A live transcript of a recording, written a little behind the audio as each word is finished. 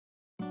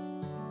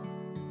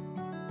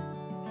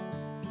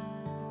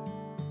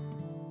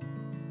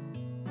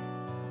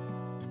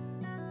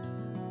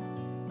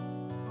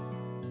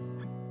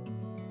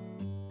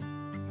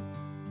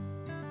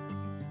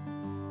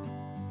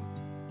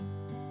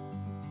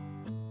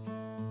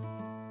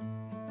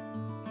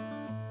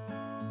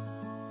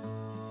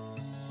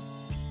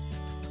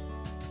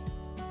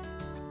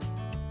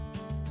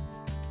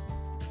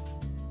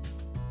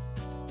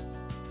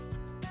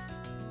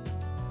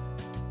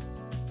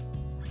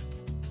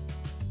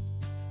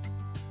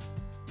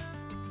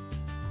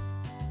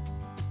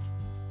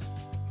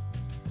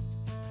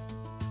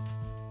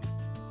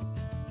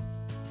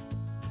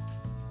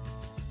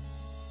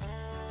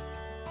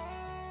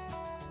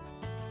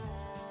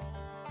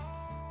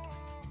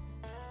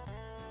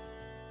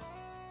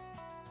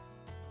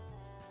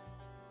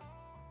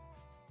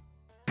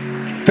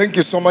Thank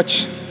you so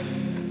much.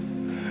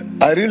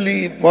 I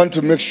really want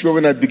to make sure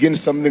when I begin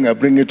something, I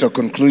bring it to a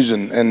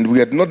conclusion. And we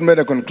had not made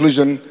a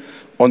conclusion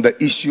on the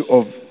issue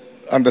of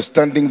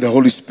understanding the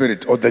Holy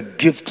Spirit, or the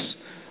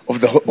gifts of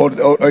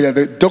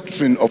the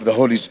doctrine of the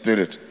Holy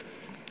Spirit.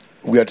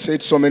 We had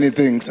said so many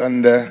things,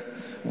 and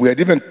we had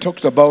even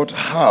talked about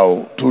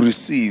how to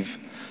receive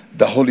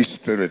the Holy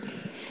Spirit.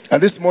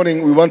 And this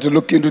morning we want to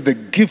look into the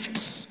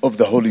gifts of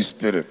the Holy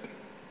Spirit.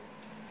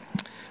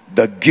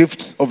 The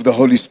gifts of the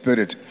Holy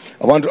Spirit.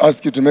 I want to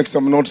ask you to make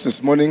some notes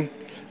this morning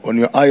on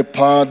your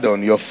iPad,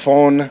 on your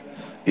phone,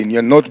 in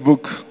your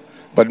notebook,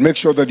 but make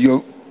sure that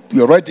you're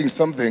writing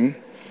something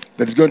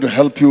that's going to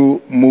help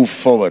you move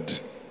forward.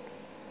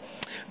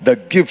 The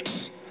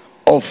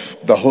gifts of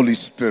the Holy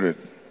Spirit.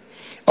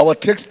 Our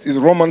text is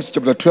Romans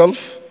chapter 12,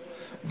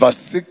 verse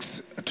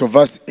 6 to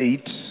verse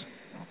 8.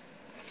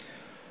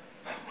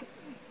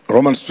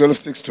 Romans 12,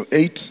 6 to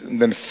 8.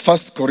 And then 1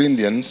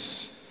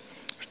 Corinthians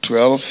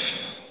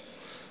 12.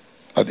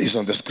 It's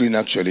on the screen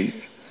actually.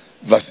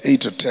 Verse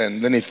 8 to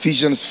 10. Then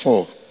Ephesians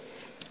 4,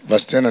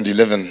 verse 10 and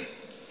 11.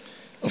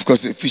 Of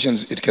course,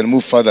 Ephesians, it can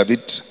move further a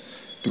bit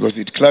because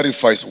it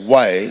clarifies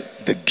why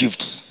the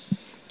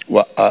gifts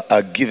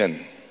are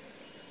given.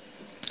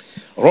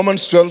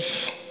 Romans 12,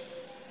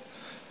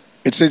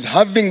 it says,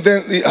 having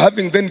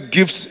then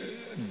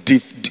gifts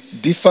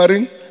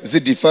differing. Is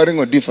it differing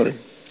or differing?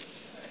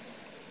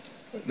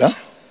 No?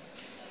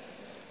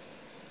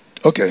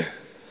 Okay.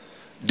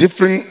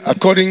 Differing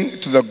according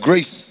to the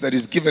grace that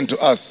is given to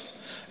us.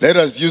 Let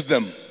us use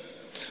them.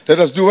 Let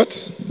us do what?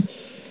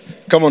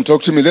 Come on,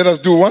 talk to me. Let us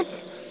do what?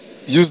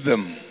 Use them.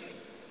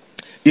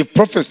 If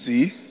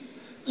prophecy,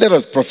 let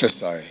us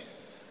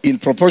prophesy in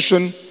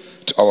proportion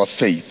to our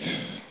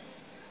faith.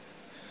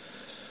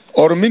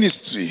 Or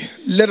ministry,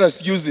 let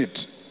us use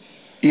it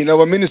in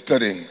our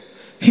ministering.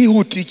 He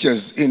who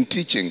teaches in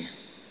teaching.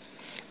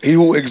 He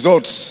who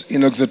exhorts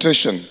in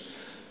exhortation.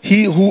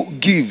 He who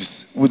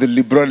gives with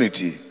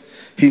liberality.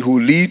 He who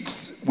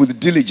leads with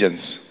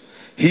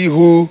diligence. He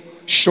who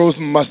shows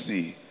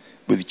mercy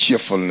with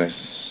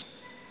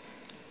cheerfulness.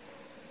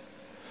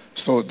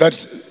 So that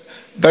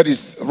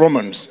is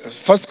Romans.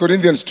 1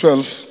 Corinthians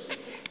 12,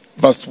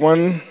 verse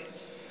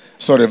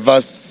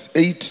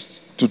 8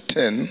 to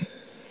 10.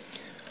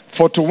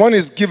 For to one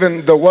is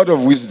given the word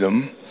of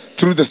wisdom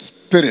through the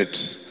Spirit,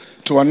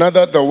 to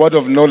another the word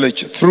of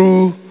knowledge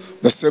through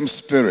the same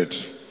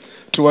Spirit,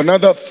 to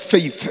another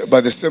faith by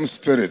the same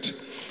Spirit,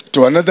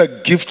 to another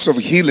gifts of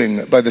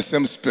healing by the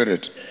same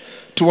Spirit,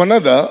 to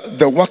another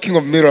the working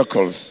of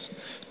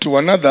miracles, to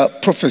another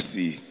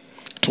prophecy,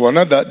 to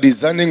another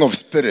discerning of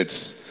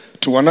spirits,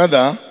 to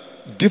another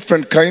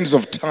different kinds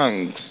of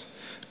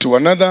tongues, to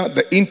another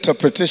the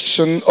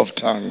interpretation of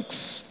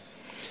tongues.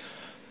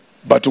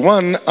 But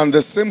one and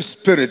the same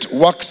Spirit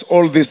works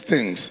all these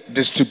things,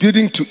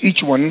 distributing to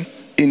each one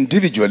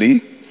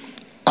individually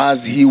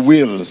as he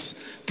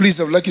wills. Please,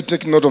 I would like you to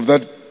take note of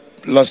that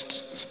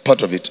last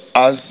part of it.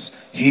 As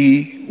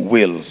he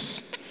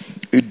wills.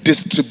 It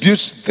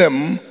distributes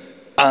them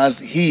as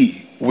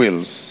he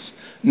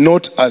wills.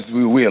 Not as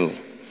we will,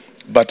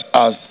 but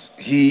as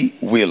he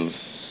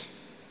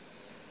wills.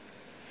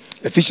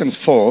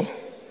 Ephesians 4,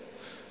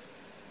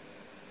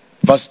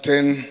 verse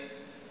 10.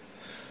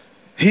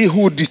 He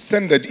who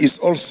descended is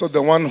also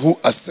the one who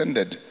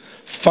ascended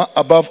far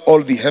above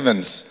all the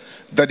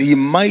heavens, that he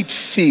might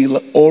fill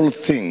all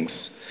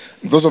things.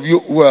 Those of you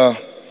who are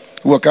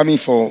coming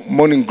for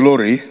morning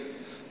glory,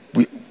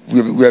 we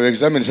have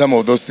examined some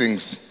of those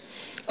things.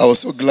 I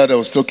was so glad. I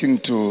was talking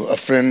to a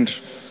friend,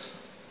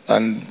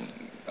 and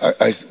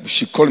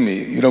she called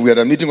me. We had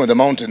a meeting on the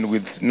mountain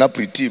with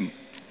NAPRI team,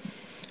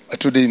 a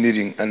 2-day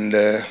meeting, and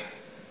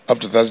up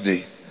to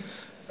Thursday.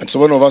 And so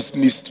one of us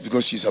missed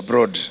because she's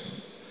abroad.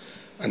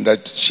 And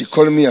that she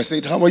called me. I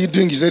said, how are you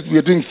doing? He said, we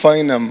are doing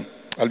fine.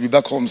 I'll be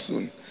back home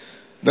soon.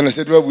 Then I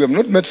said, well, we have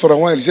not met for a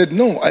while. He said,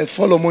 no, I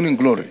follow morning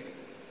glory.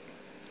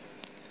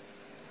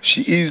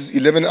 She is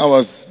 11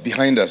 hours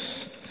behind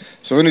us.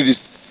 So when it is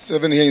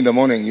 7 here in the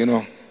morning,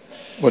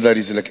 what that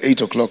is, like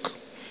 8 o'clock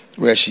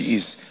where she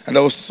is. And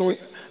I was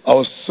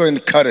so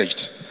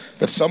encouraged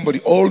that somebody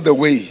all the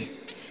way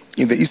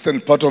in the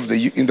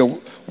in the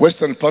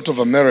western part of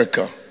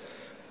America,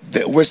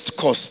 the West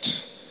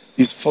Coast,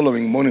 is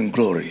following morning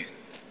glory.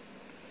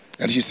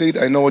 And she said,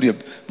 I know what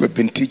we've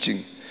been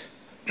teaching.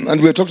 And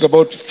we talked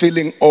about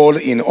filling all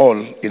in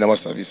our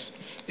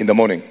service in the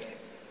morning.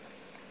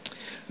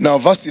 Now,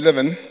 verse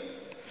 11.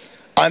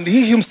 And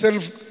he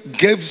himself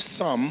gave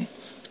some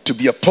to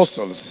be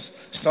apostles,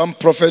 some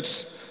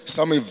prophets,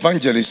 some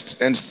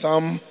evangelists, and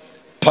some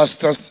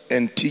pastors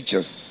and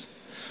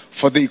teachers,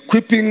 for the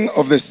equipping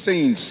of the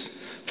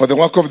saints, for the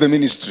work of the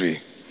ministry,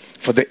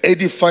 for the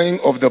edifying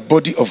of the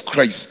body of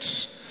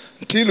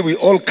Christ, until we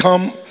all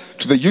come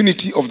to the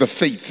unity of the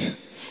faith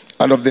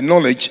and of the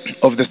knowledge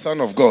of the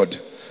Son of God,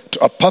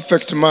 to a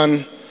perfect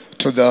man,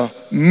 to the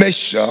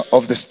measure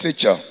of the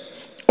stature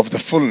of the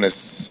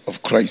fullness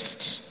of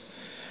Christ.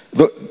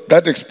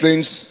 That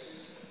explains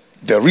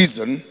the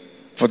reason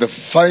for the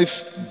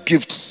 5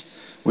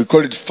 gifts We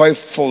call it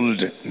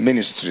fivefold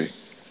ministry.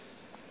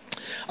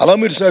 Allow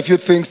me to say a few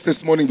things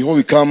this morning before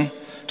we come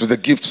to the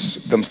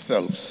gifts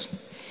themselves.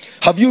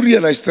 Have you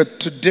realized that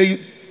today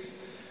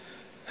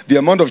the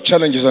amount of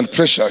challenges and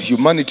pressure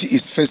humanity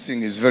is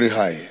facing is very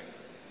high?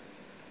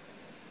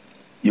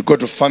 You go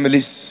to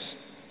families,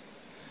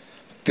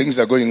 things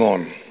are going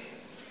on.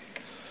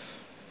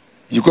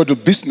 You go to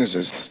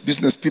businesses,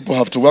 business people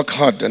have to work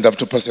hard and have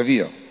to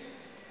persevere.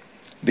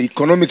 The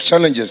economic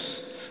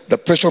challenges, the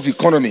pressure of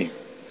economy,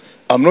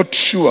 I'm not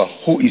sure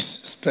who is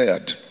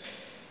spared.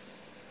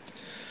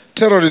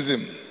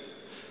 Terrorism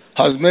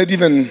has made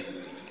even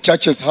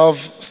churches have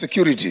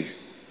security.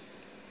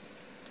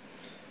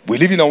 We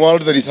live in a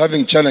world that is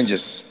having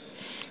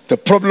challenges. The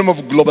problem of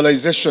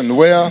globalization,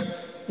 where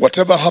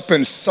whatever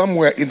happens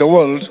somewhere in the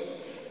world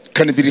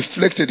can be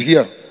reflected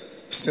here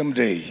same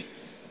day.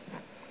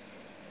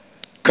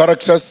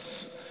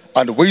 Characters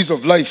and ways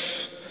of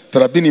life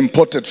that have been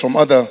imported from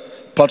other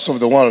parts of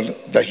the world,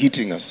 they're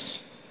hitting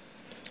us.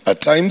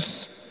 At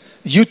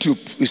times,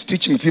 YouTube is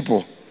teaching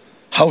people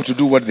how to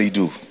do what they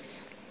do.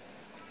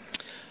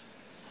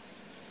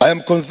 I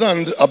am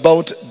concerned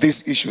about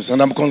these issues,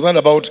 and I'm concerned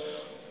about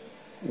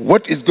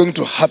what is going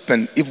to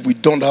happen if we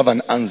don't have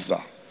an answer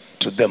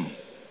to them.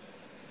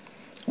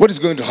 What is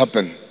going to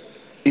happen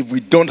if we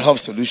don't have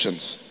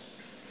solutions?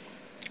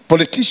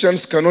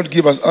 Politicians cannot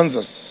give us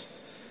answers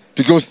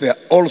because they are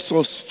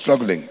also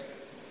struggling.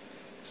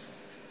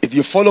 If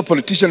you follow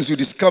politicians, you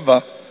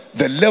discover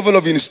the level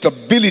of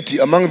instability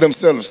among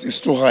themselves is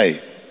too high.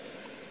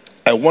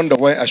 I wonder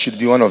why I should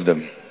be one of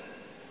them.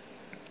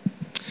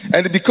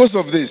 And because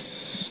of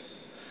this,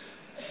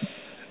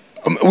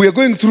 we are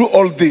going through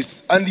all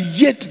this, and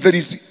yet there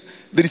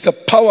is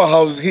a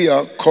powerhouse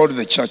here called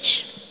the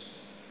church.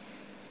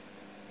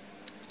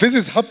 This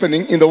is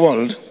happening in the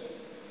world,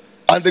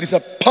 and there is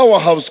a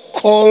powerhouse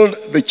called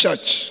the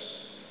church,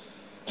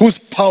 whose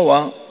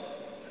power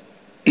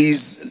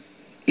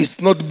is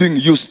not being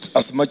used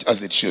as much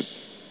as it should.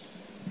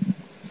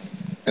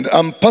 And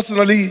I'm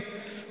personally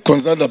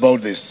concerned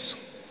about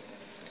this.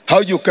 How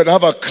you can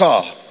have a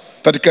car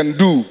that can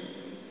do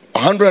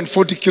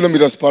 140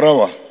 kilometers per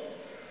hour,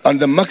 and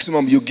the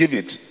maximum you give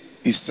it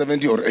is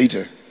 70 or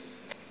 80.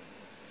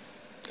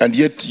 And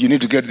yet you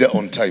need to get there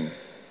on time.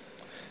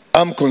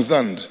 I'm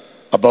concerned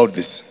about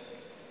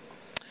this.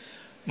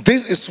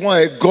 This is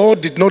why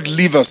God did not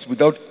leave us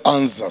without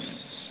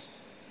answers.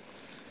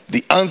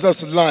 The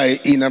answers lie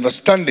in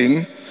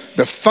understanding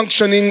the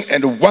functioning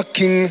and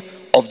working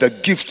of the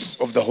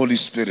gifts of the Holy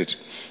Spirit.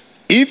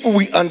 If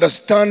we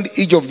understand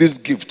each of these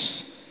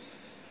gifts,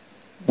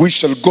 we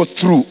shall go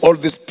through all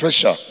this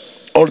pressure,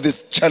 all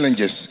these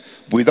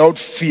challenges without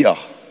fear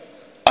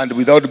and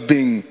without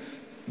being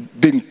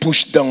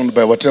pushed down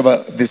by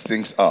whatever these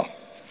things are.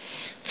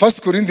 1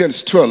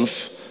 Corinthians 12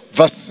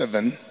 verse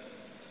 7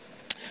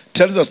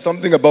 tells us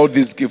something about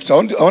these gifts. I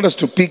want us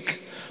to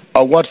pick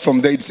a word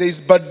from there. It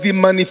says, but the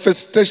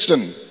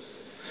manifestation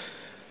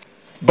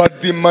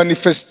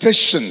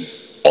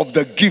of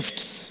the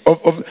gifts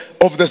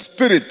of the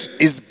Spirit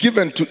is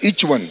given to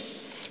each one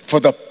for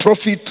the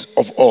profit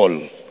of all.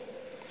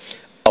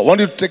 I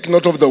want you to take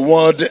note of the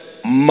word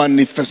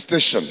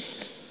manifestation.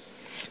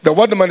 The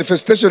word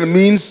manifestation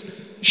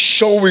means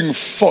showing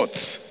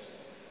forth,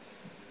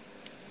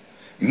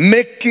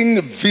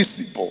 making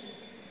visible.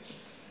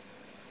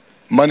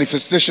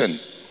 Manifestation,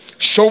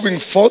 showing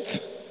forth,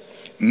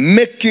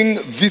 making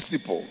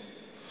visible,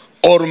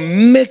 or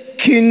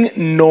making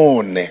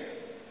known.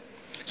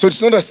 So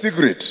it's not a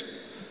secret.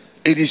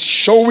 It is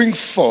showing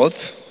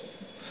forth,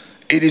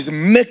 it is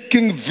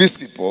making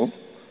visible,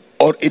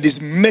 or it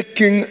is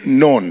making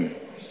known.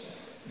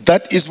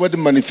 That is what the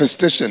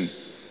manifestation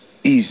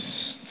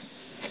is.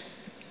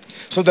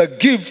 So the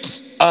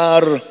gifts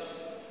are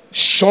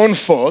shown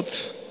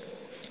forth,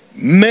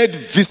 made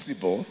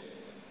visible,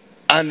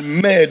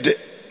 and made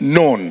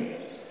known.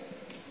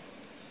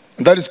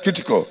 And that is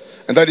critical,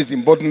 and that is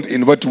important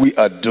in what we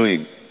are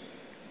doing.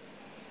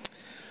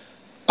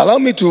 Allow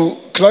me to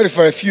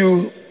clarify a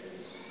few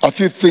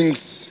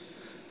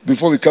things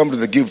before we come to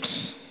the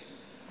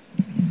gifts.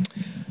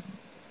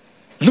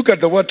 Look at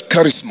the word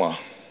charisma.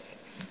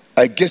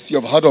 I guess you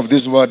have heard of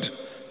this word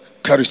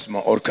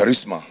charisma or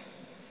charisma.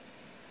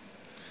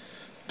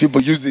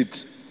 People use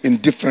it in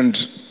different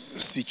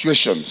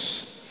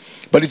situations.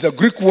 But it's a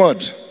Greek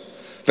word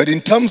that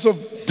in terms of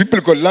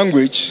biblical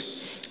language,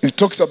 it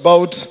talks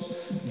about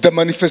the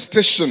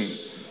manifestation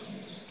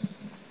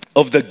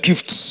of the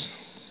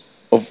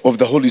gifts of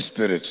the Holy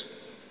Spirit.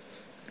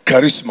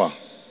 Charisma.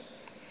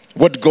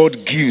 What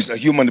God gives a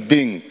human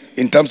being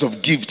in terms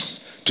of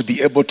gifts to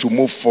be able to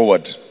move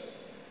forward.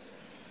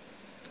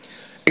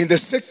 In the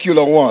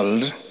secular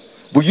world,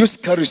 we use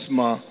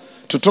charisma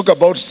to talk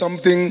about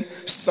something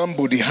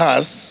somebody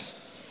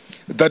has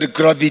that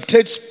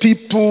gravitates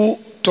people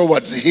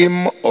towards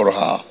him or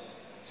her.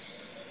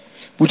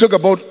 We talk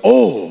about,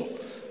 oh,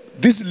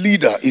 this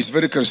leader is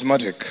very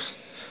charismatic.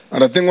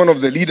 And I think one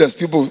of the leaders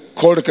people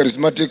called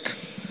charismatic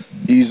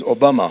is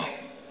Obama.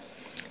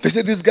 They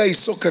say this guy is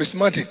so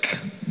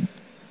charismatic.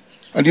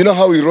 And you know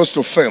how he rose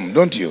to fame,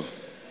 don't you?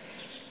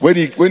 When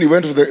he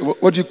went to the,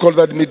 what do you call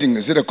that meeting?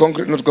 Is it a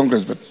congress? Not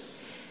congress, but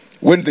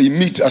when they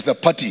meet as a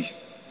party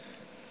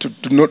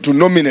to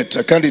nominate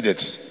a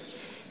candidate.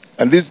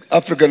 And this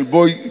African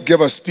boy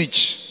gave a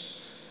speech,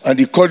 and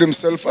he called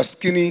himself a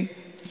skinny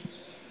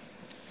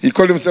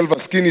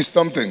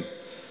something.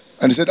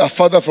 And he said, a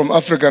father from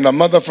Africa and a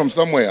mother from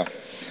somewhere.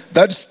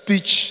 That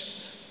speech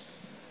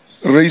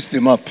raised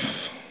him up.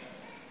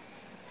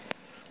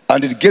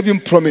 And it gave him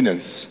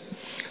prominence.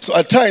 So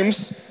at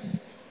times,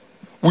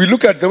 we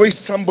look at the way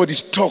somebody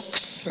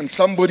talks, and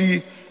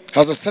somebody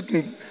has a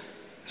certain,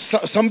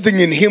 something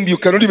in him you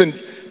cannot even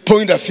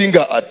point a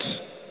finger at.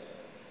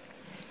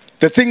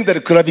 The thing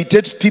that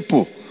gravitates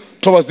people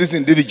towards this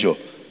individual.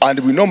 And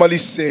we normally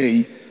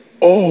say,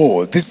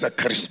 oh, this is a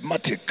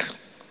charismatic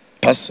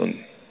person.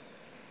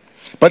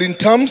 But in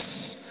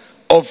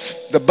terms of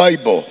the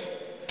Bible,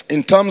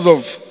 in terms of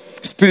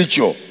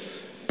spiritual,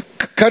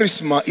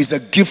 charisma is a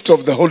gift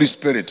of the Holy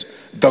Spirit.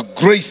 The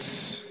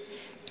grace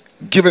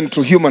given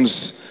to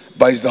humans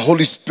by the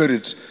Holy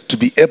Spirit to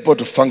be able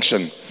to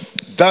function.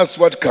 That's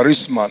what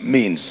charisma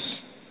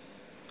means.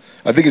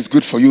 I think it's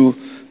good for you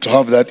to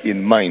have that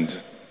in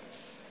mind.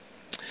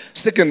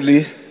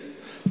 Secondly,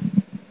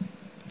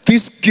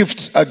 these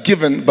gifts are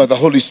given by the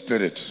Holy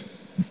Spirit.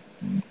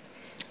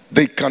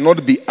 They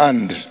cannot be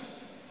earned.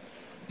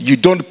 You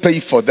don't pay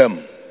for them.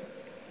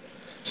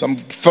 Some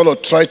fellow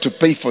tried to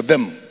pay for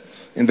them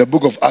in the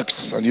book of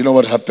Acts, and you know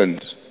what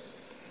happened?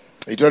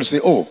 He tried to say,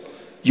 oh,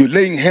 you're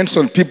laying hands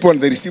on people and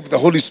they receive the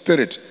Holy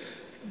Spirit.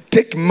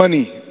 Take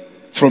money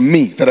from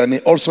me that I may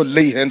also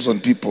lay hands on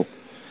people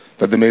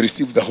that they may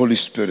receive the Holy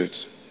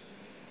Spirit.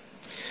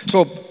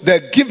 So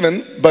they're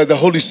given by the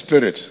Holy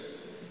Spirit.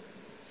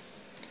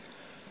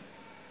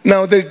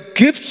 Now the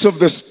gifts of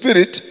the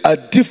Spirit are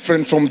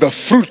different from the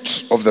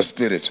fruit of the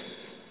Spirit.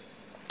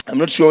 I'm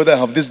not sure whether I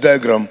have this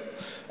diagram.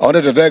 I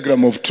wanted a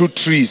diagram of two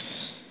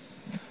trees.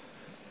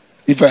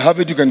 If I have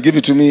it, you can give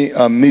it to me,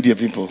 media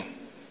people.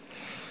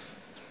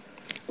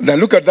 Now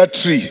look at that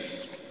tree.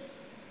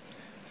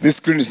 This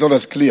screen is not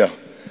as clear.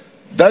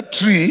 That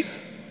tree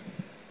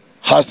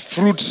has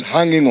fruits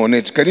hanging on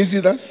it. Can you see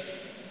that?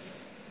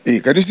 Hey,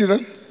 can you see that?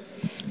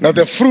 Now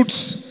the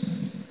fruits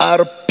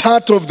are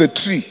part of the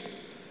tree.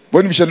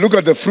 When we shall look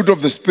at the fruit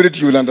of the Spirit,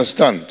 you will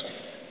understand.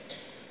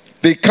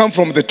 They come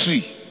from the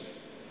tree.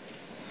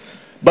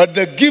 But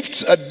the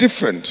gifts are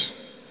different.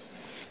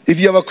 If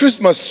you have a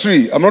Christmas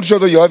tree, I'm not sure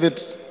that you have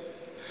it.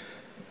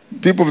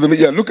 People of the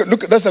media, look,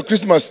 that's a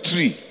Christmas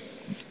tree.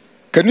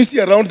 Can you see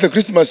around the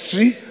Christmas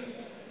tree?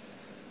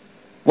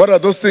 What are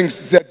those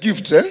things? They are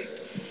gifts, eh?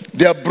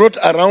 They are brought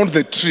around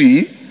the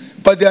tree,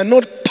 but they are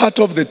not part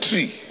of the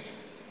tree.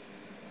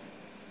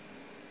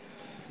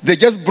 They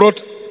just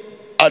brought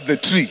at the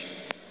tree.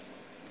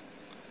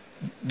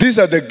 These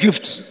are the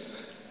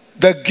gifts.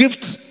 The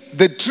gift,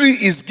 the tree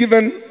is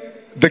given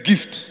the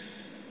gift.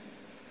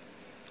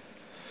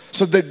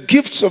 So the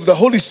gifts of the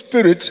Holy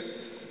Spirit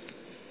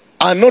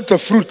are not the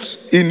fruit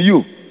in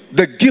you.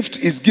 The gift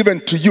is given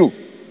to you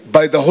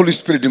by the Holy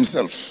Spirit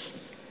himself.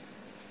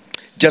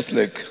 Just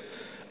like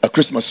a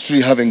Christmas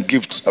tree having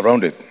gifts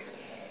around it.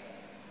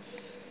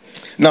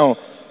 Now,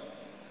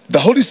 the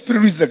Holy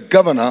Spirit is the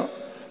governor,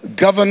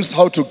 governs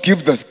how to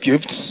give the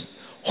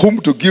gifts, whom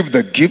to give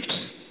the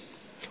gifts,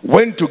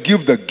 when to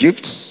give the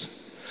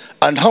gifts,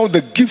 and how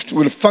the gift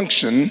will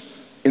function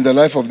in the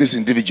life of this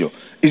individual.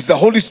 It's the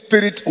Holy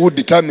Spirit who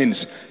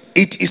determines.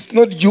 It is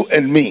not you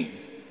and me.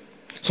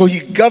 So he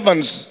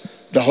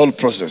governs the whole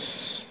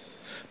process.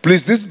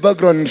 Please, this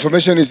background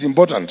information is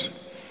important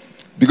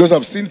because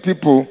I've seen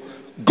people,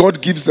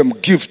 God gives them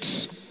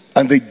gifts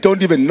and they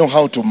don't even know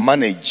how to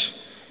manage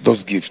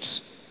those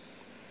gifts.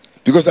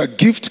 Because a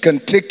gift can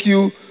take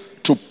you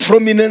to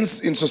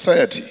prominence in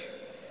society.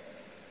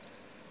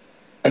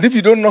 And if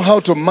you don't know how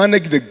to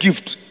manage the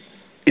gift,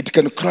 it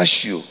can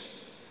crush you.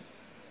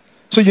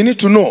 So you need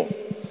to know,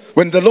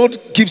 when the Lord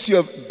gives you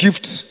a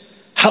gift,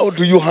 how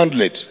do you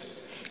handle it?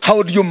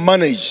 How do you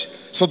manage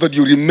so that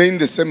you remain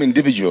the same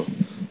individual,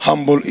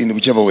 humble in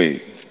whichever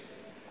way?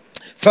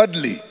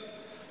 Thirdly,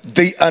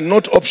 they are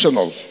not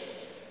optional.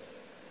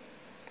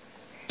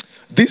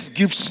 These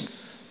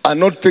gifts are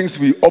not things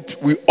we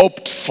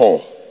opt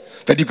for.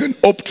 That you can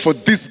opt for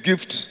this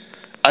gift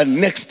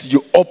and next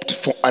you opt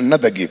for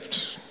another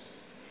gift.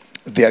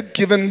 They are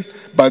given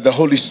by the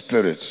Holy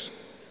Spirit.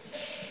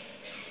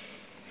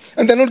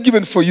 And they're not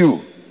given for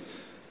you.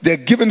 They're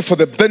given for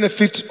the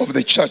benefit of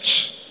the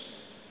church.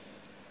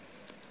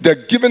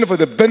 They're given for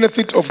the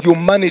benefit of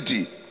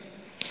humanity.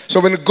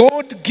 So when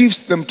God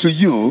gives them to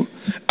you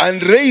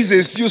and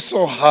raises you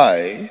so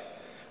high,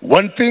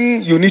 one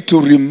thing you need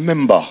to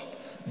remember,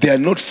 they are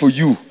not for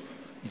you.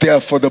 They are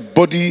for the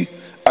body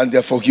and they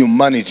are for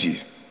humanity.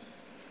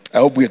 I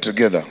hope we are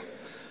together.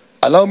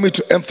 Allow me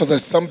to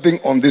emphasize something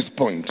on this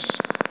point.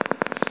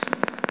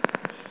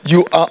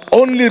 You are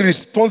only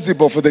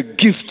responsible for the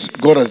gift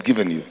God has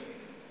given you.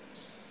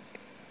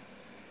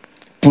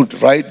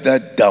 Write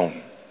that down.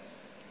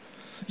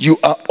 You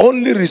are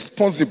only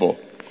responsible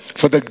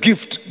for the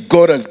gift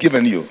God has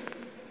given you.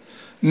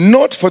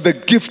 not for the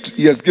gift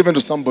he has given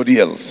to somebody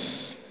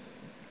else.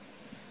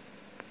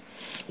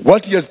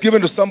 What he has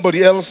given to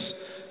somebody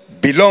else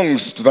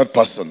belongs to that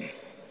person.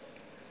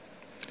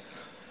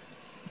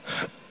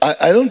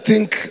 I don't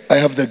think I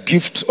have the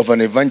gift of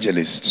an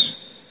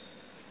evangelist,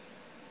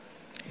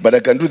 but I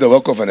can do the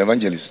work of an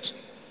evangelist.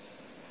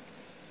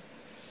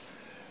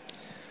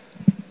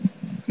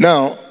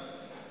 Now,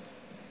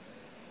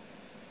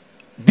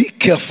 be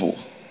careful.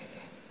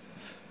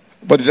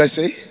 What did I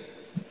say?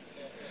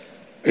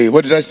 Hey,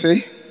 what did I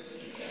say?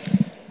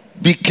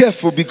 Be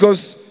careful,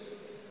 because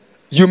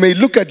you may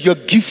look at your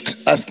gift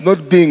as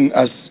not being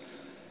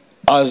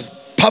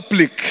as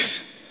public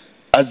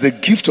as the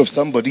gift of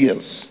somebody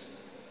else.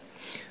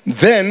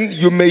 Then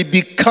you may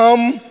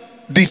become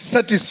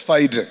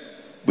dissatisfied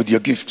with your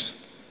gift.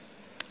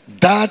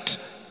 That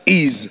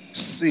is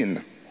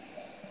sin.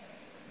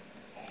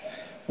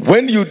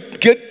 When you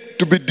get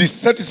to be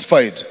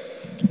dissatisfied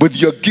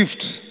with your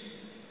gift,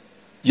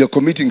 you're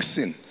committing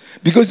sin.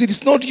 Because it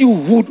is not you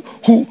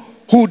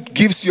who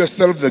gives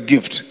yourself the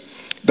gift.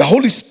 The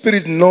Holy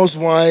Spirit knows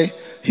why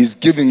he's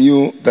giving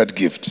you that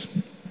gift.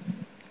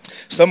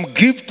 Some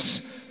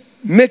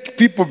gifts make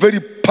people very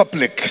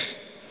public.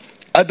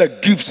 Other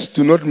gifts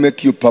do not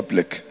make you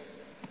public.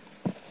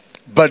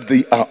 But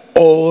they are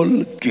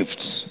all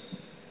gifts.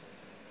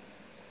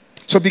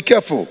 So be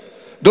careful.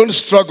 Don't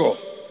struggle.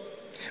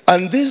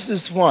 And this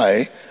is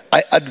why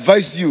I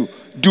advise you,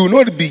 do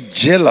not be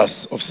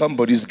jealous of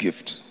somebody's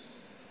gift.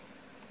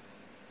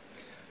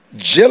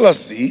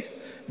 Jealousy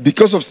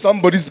because of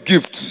somebody's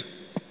gift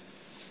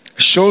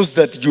shows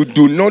that you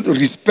do not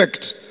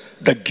respect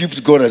the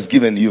gift God has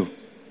given you.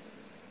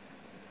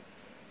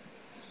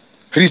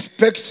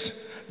 Respect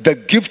the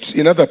gifts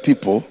in other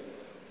people,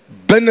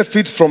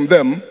 benefit from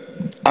them,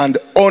 and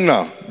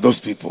honor those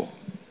people.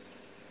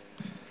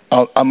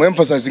 I'm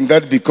emphasizing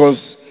that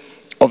because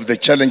of the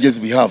challenges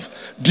we have.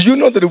 Do you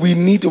know that we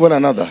need one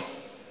another?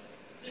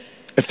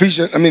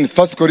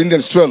 1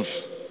 Corinthians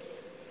 12,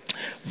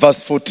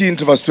 verse 14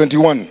 to verse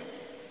 21.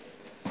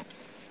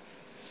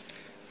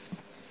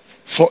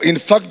 For in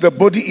fact the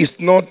body is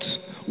not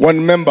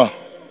one member,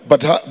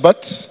 but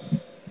what?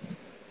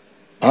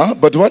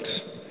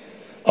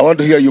 I want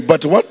to hear you.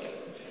 But what?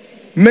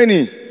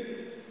 Many.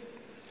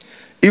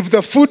 If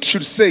the foot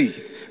should say,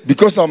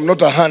 because I'm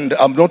not a hand,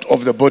 I'm not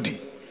of the body,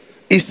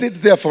 is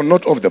it therefore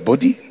not of the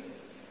body?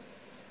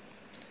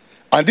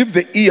 And if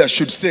the ear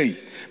should say,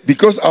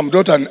 because I'm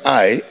not an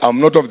eye, I'm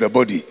not of the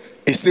body,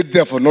 is it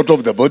therefore not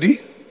of the body?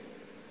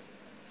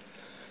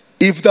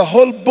 If the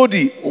whole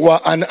body were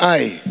an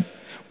eye,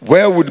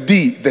 where would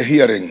be the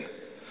hearing?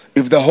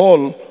 If the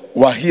whole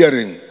were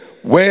hearing,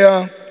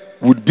 where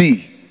would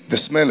be the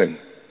smelling?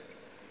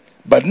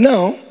 But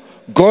now,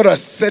 God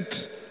has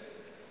set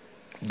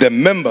the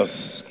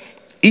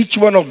members, each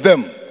one of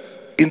them,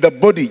 in the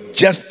body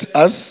just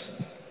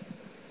as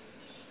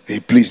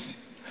he pleased.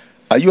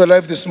 Are you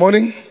alive this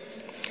morning?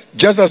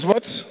 Just as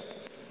what?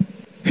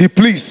 He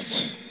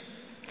pleased.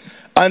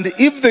 And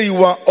if they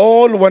were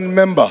all one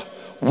member,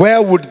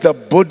 where would the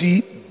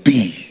body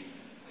be?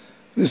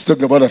 This is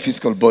talking about a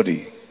physical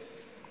body.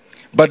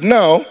 But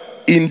now,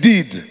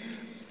 indeed,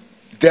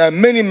 there are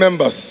many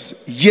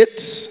members, yet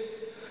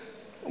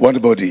one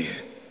body.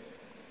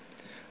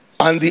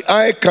 And the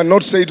eye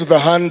cannot say to the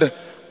hand,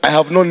 I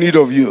have no need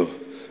of you.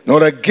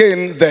 Nor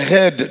again the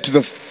head to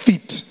the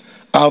feet,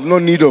 I have no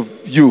need of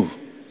you.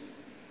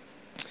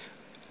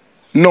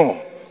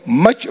 No,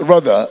 much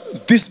rather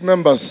these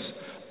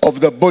members of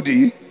the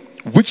body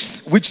which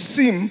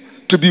seem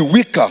to be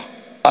weaker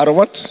are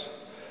what?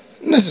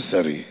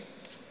 Necessary.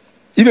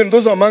 Even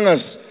those among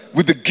us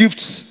with the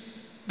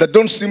gifts that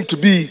don't seem to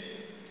be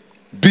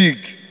big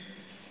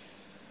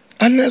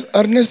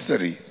are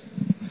necessary.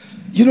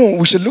 You know,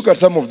 we should look at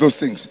some of those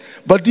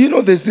things. But do you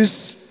know there's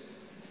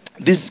this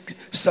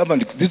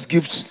servant, this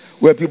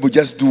gifts where people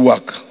just do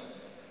work.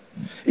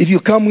 If you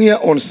come here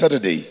on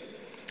Saturday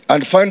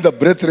and find the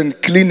brethren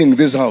cleaning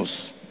this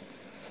house,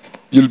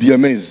 you'll be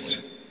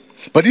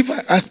amazed. But if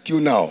I ask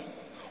you now,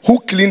 who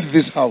cleaned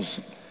this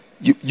house,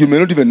 you may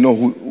not even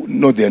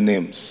know their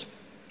names.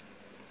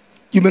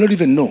 You may not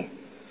even know.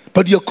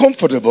 But you're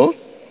comfortable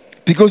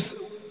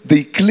because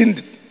they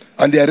cleaned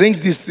and they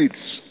arranged these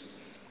seats.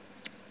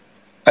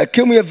 I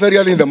came here very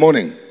early in the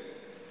morning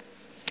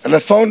and I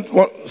found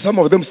some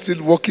of them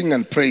still walking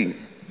and praying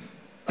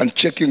and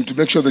checking to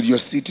make sure that your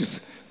seat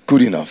is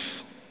good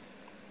enough.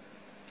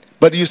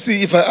 But you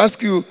see, if I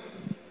ask you,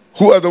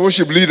 who are the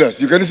worship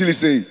leaders, you can easily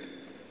say,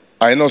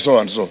 I know so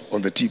and so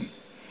on the team.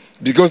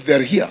 Because they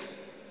are here.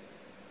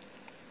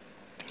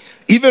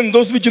 Even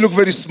those which look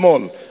very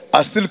small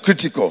are still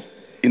critical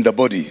in the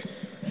body.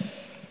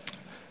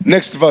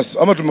 Next verse.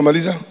 Amatu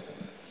Mamaliza.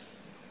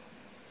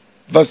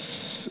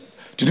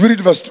 Did we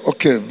read verse?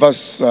 Okay,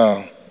 verse.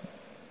 Oh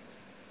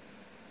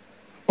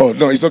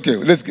no, it's okay.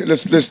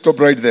 Let's stop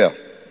right there.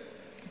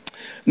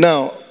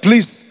 Now,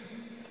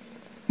 please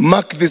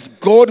mark this.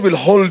 God will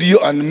hold you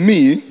and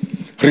me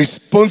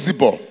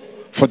responsible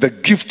for the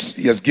gift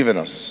he has given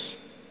us.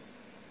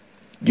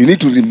 You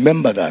need to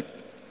remember that.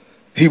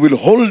 He will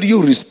hold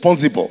you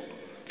responsible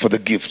for the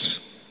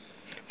gift.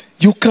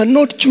 You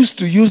cannot choose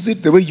to use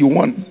it the way you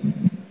want.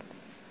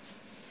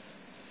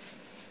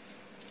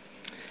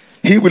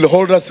 He will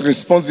hold us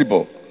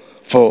responsible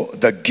for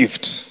the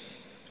gift.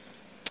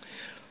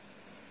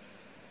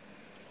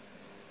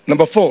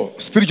 Number 4,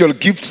 spiritual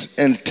gifts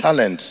and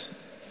talent.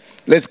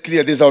 Let's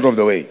clear this out of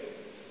the way.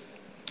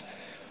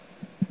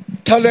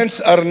 Talents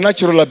are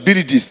natural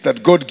abilities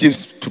that God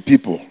gives to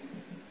people.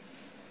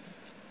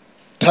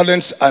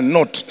 Talents are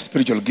not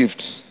spiritual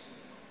gifts.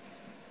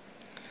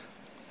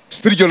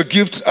 Spiritual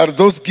gifts are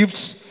those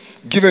gifts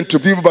given to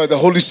people by the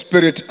Holy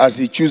Spirit as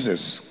He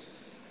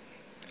chooses.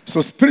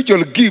 So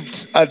spiritual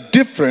gifts are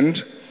different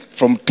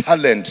from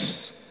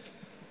talents.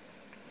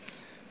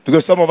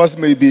 Because some of us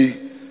may be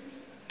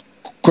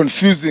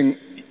confusing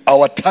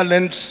our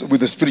talents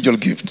with the spiritual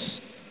gifts.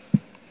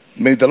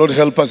 May the Lord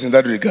help us in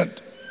that regard.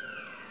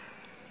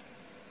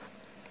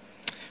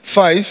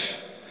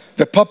 5,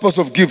 the purpose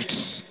of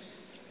gifts.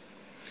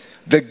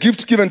 The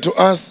gifts given to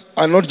us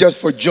are not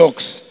just for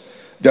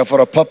jokes, they are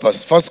for a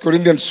purpose. 1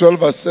 Corinthians 12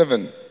 verse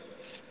 7.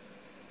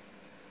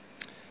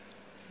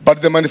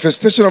 But the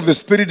manifestation of the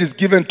Spirit is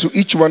given to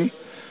each one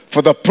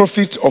for the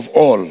profit of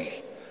all.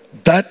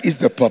 That is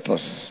the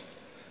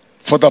purpose.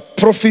 For the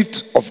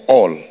profit of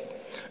all.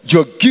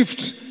 Your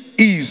gift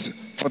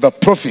is for the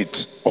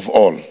profit of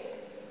all.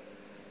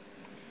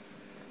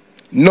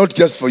 Not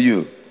just for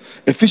you.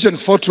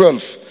 Ephesians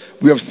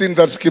 4:12, we have seen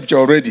that scripture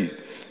already.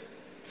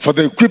 For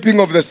the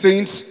equipping of the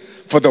saints,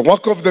 for the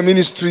work of the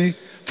ministry,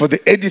 for the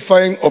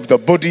edifying of the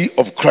body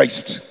of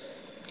Christ.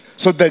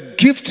 So the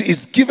gift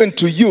is given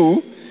to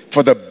you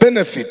for the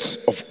benefit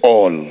of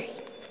all.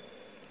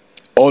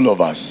 All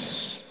of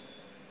us.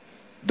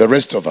 The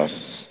rest of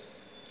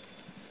us.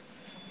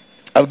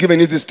 I've given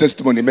you this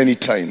testimony many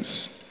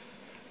times.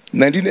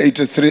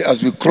 1983,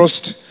 as we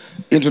crossed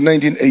into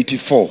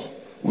 1984,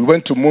 we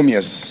went to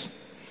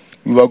Mumias.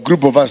 We were a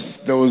group of us.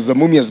 There was the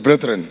Mumias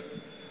brethren.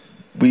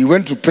 We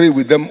went to pray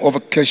with them over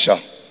Kesha.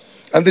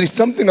 And there is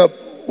something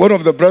one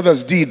of the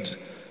brothers did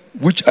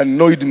which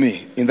annoyed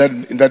me in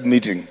that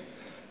meeting.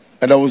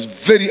 And I was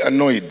very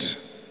annoyed.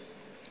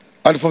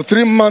 And for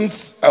 3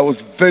 months, I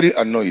was very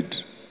annoyed.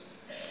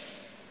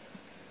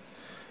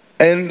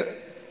 And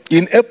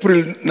in April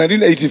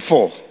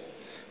 1984,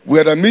 we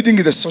had a meeting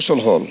in the social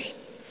hall.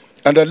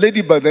 And a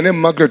lady by the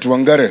name Margaret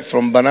Wangare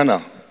from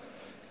Banana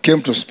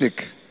came to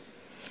speak.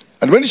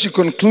 And when she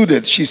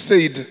concluded, she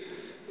said,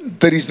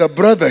 there is a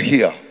brother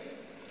here.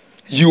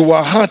 You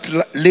were hurt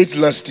late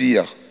last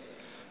year.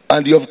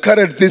 And you have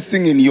carried this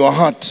thing in your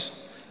heart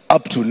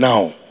up to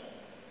now.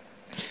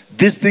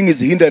 This thing is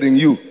hindering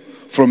you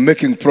from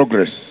making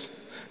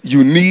progress.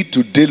 You need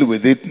to deal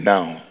with it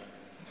now.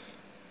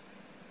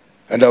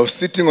 And I was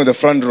sitting on the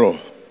front row.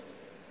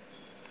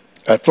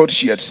 I thought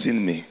she had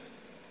seen me.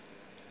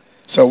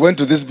 So I went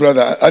to this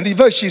brother. And in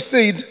fact, she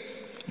said,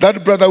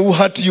 that brother who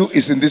hurt you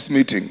is in this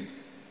meeting.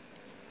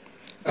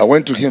 I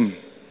went to him.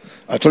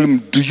 I told him,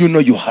 do you know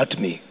you hurt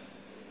me?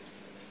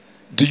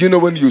 Do you know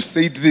when you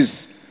said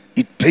this,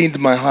 it pained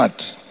my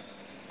heart?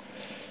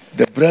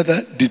 The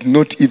brother did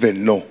not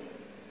even know.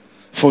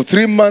 For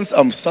 3 months,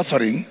 I'm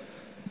suffering,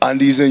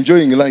 and he's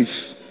enjoying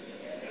life.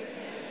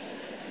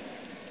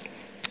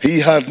 He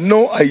had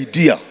no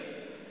idea.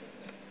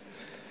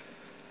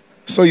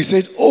 So he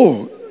said,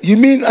 oh, you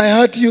mean I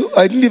hurt you?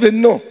 I didn't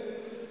even know.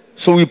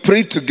 So we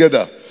prayed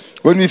together.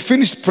 When we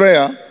finished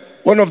prayer,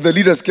 one of the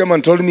leaders came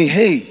and told me,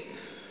 hey,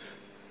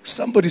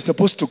 somebody's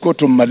supposed to go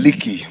to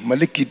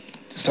Maliki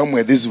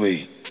somewhere this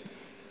way,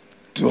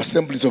 to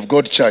Assemblies of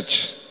God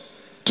Church,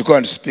 to go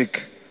and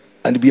speak.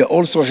 And we are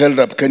also held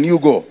up. Can you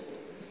go?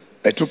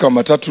 I took a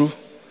matatu.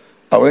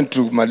 I went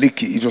to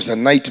Maliki. It was a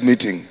night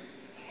meeting.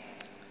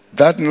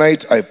 That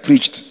night I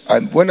preached.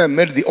 And when I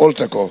made the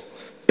altar call,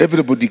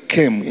 everybody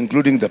came,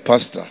 including the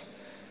pastor.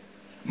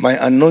 My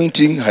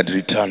anointing had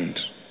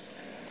returned.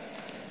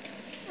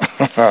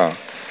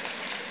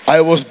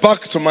 I was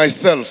back to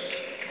myself.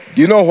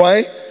 You know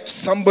why?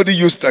 Somebody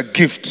used a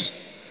gift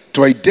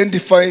to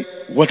identify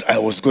what I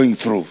was going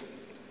through.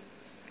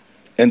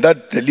 And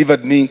that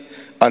delivered me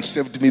and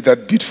saved me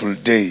that beautiful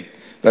day,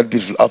 that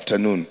beautiful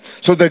afternoon.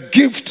 So the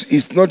gift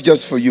is not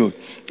just for you.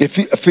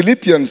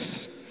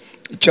 Philippians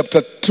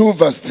chapter 2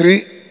 verse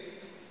 3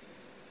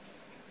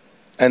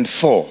 and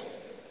 4.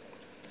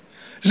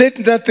 Let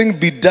nothing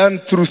be done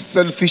through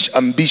selfish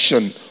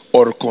ambition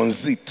or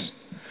conceit,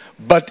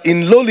 but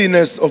in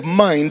lowliness of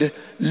mind,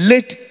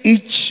 let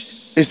each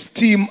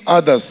esteem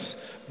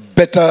others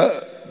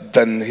better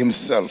than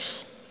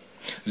himself.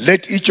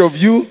 Let each of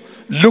you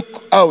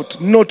look out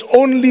not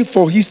only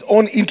for his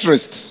own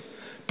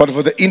interests, but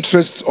for the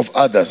interests of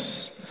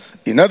others.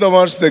 In other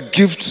words, the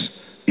gift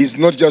is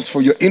not just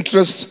for your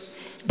interests,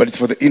 but it's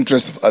for the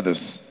interests of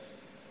others.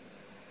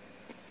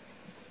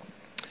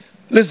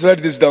 Let's write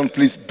this down,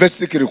 please.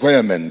 Basic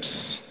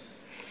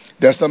requirements.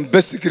 There are some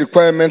basic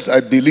requirements I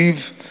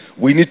believe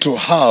we need to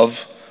have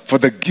for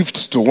the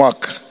gift to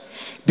work.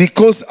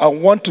 Because I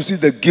want to see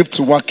the gift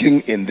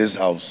working in this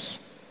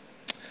house.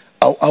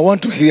 I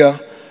want to hear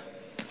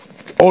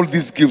all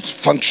these gifts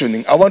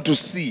functioning. I want to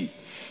see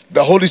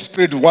the Holy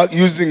Spirit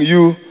using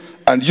you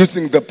and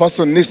using the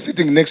person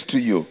sitting next to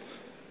you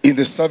in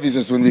the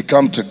services when we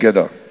come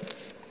together.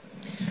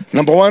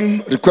 Number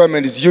one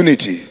requirement is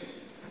unity.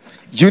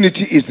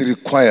 Unity is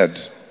required.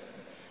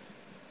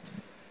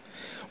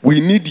 We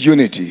need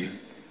unity.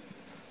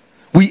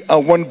 We are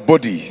one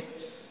body.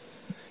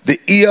 The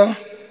ear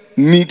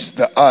needs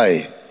the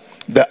eye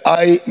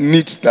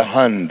needs the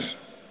hand.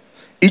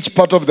 Each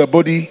part of the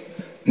body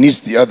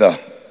needs the other.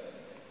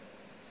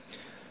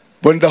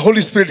 When the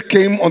Holy Spirit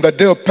came on the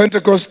day of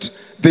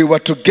Pentecost, they were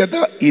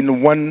together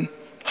in one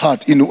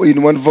heart,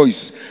 in one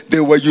voice. They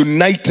were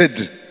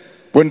united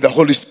when the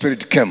Holy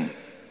Spirit came.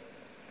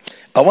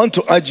 I want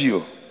to urge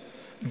you,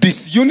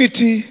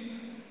 disunity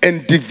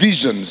and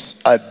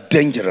divisions are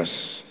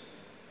dangerous.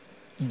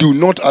 Do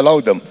not allow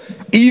them.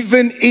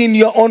 Even in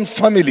your own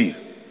family.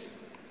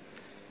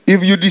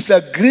 If you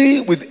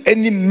disagree with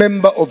any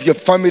member of your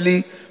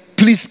family,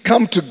 please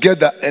come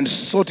together and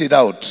sort it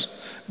out.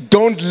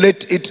 Don't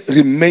let it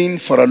remain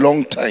for a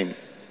long time.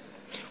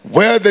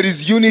 Where there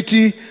is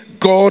unity,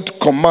 God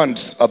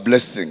commands a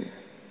blessing.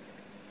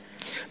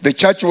 The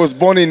church was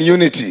born in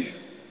unity.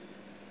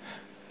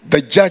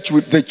 The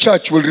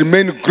church will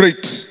remain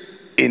great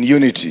in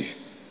unity.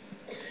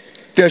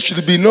 There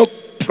should be no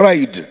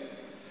pride.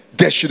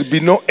 There should be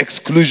no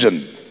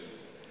exclusion.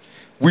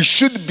 We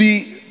should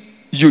be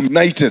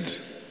united.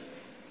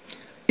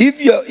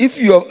 If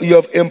you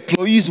have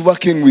employees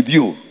working with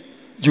you,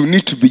 you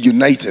need to be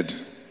united.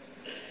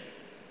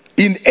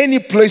 In any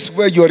place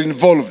where you are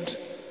involved,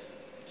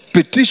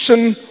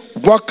 petition,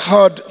 work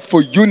hard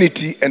for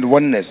unity and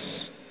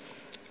oneness.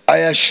 I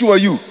assure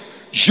you,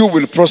 you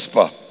will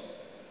prosper.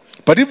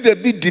 But if there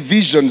be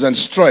divisions and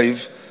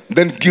strife,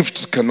 then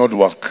gifts cannot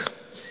work.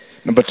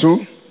 Number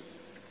two,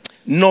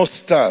 no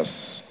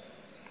stars.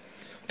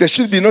 There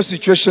should be no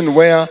situation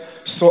where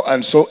so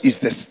and so is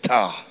the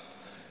star,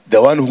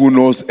 the one who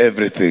knows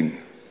everything.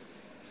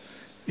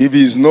 If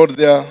he is not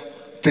there,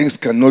 things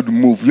cannot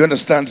move. You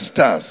understand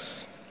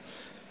stars?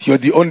 You're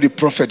the only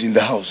prophet in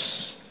the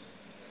house.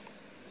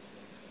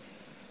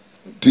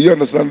 Do you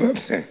understand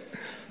that?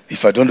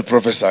 If I don't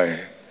prophesy,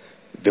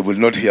 they will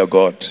not hear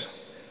God.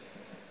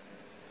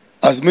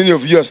 As many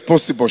of you as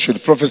possible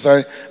should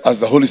prophesy as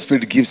the Holy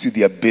Spirit gives you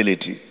the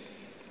ability.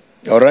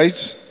 All right?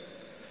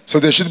 So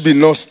there should be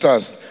no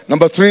stars.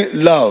 Number three,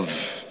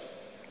 love.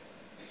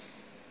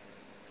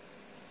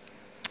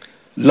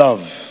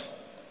 Love.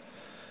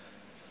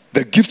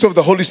 The gift of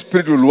the Holy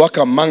Spirit will work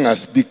among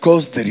us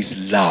because there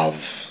is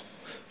love.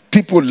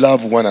 People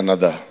love one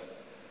another.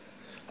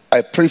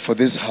 I pray for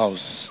this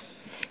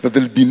house that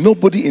there will be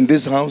nobody in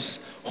this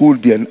house who will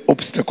be an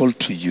obstacle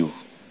to you.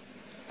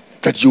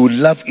 That you will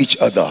love each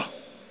other.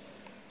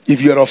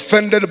 If you are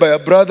offended by a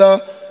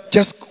brother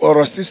or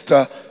a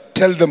sister,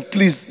 tell them,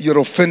 please, you're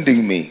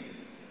offending me.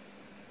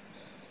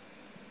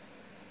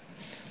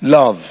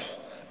 Love.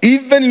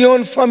 Even in your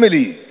own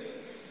family,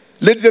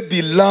 let there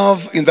be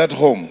love in that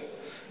home.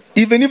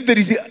 Even if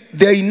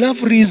there are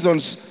enough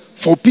reasons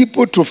for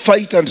people to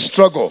fight and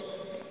struggle,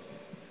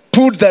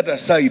 put that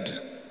aside.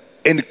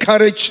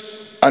 Encourage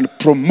and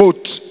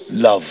promote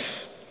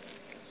love.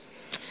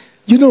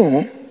 You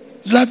know,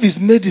 love is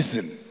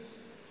medicine.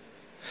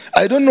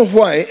 I don't know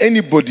why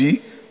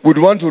anybody would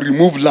want to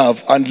remove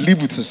love and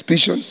live with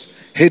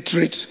suspicions,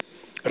 hatred,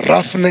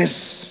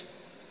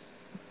 roughness.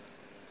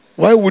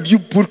 Why would you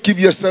give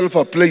yourself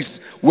a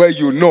place where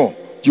you know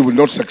you will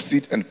not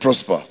succeed and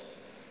prosper?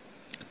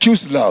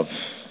 Choose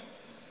love.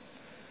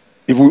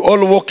 If we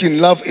all walk in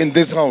love in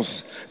this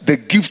house, the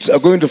gifts are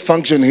going to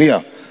function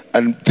here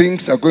and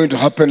things are going to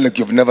happen like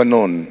you've never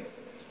known.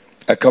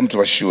 I come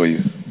to assure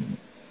you.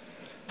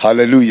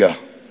 Hallelujah.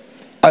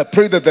 I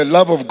pray that the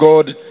love of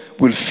God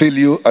will fill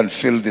you and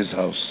fill this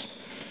house.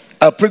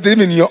 I pray that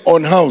even in your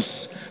own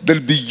house,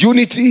 there'll be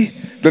unity,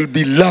 there'll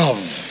be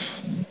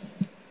love.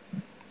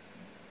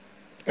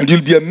 And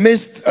you'll be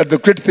amazed at the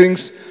great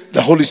things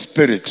the Holy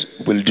Spirit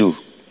will do.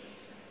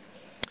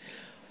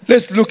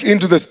 Let's look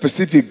into the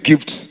specific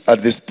gifts at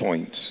this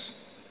point.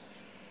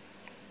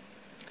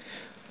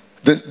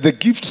 The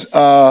gifts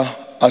are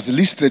as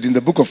listed in the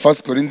book of 1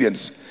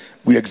 Corinthians.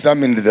 We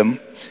examined them,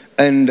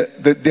 and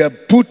they are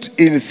put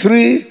in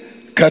three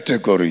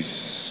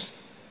categories.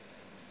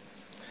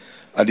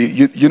 And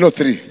you know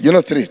three. You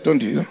know three,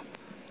 don't you?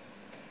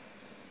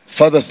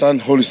 Father, Son,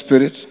 Holy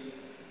Spirit.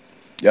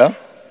 Yeah?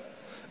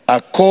 A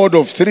cord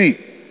of three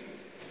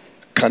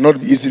cannot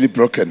be easily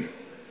broken.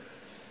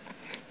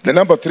 The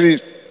number three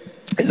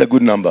is a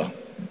good number.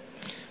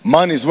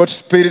 Man is what?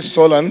 Spirit,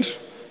 soul, and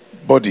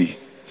body.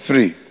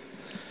 Three.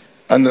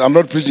 And I'm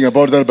not preaching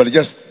about that, but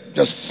just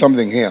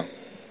something here.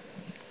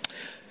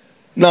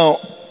 Now,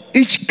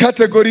 each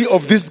category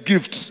of these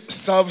gifts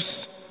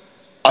serves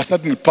a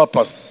certain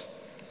purpose.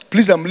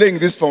 Please, I'm laying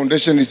this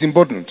foundation. It's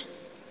important.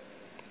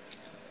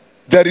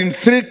 They're in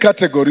three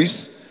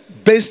categories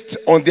based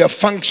on their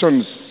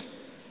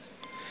functions,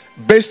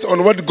 based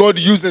on what God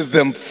uses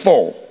them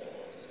for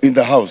in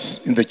the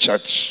house, in the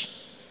church.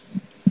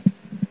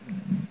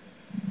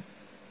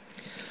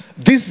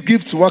 These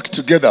gifts work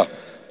together.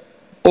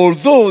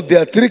 Although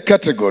there are three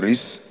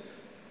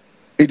categories,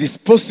 it is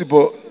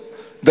possible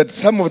that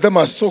some of them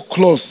are so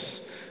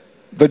close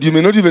that you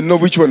may not even know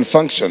which one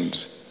functioned.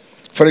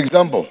 For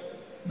example,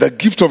 the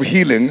gift of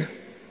healing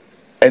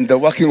and the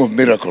working of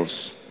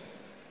miracles.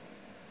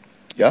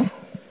 Yeah?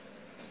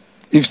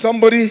 If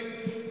somebody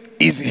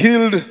is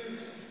healed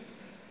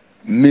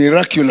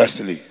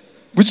miraculously,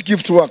 which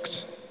gift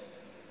worked?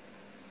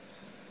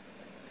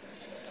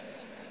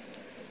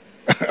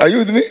 Are you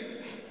with me?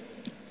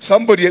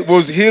 Somebody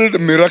was healed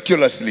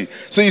miraculously.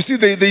 So you see,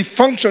 they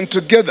function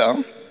together.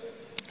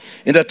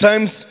 And at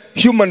times,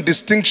 human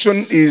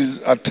distinction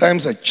is at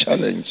times a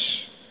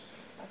challenge.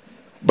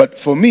 But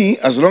for me,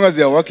 as long as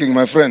they are working,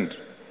 my friend,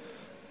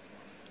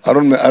 I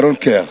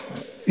don't care.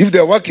 If they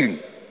are working,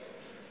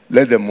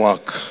 let them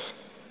work.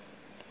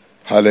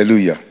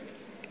 Hallelujah.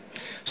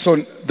 So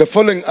the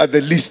following are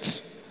the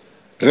list.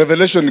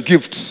 Revelation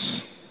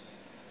gifts.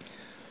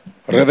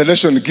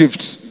 Revelation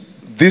gifts.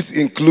 These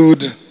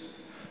include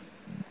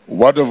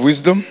word of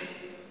wisdom,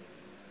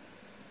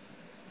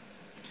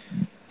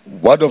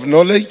 word of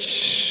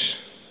knowledge,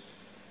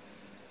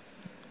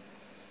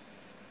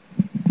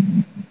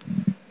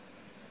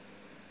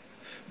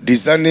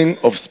 discerning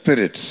of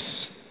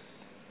spirits.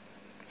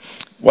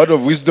 Word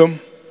of wisdom,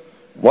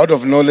 word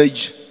of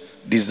knowledge,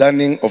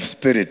 discerning of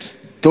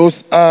spirits.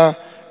 Those are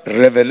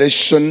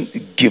revelation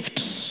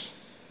gifts.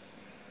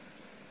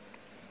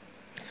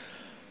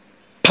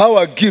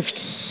 Power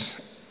gifts.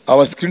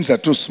 Our screens are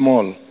too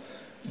small.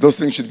 Those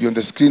things should be on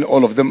the screen,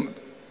 all of them,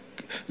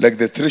 like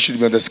the three should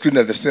be on the screen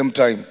at the same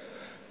time.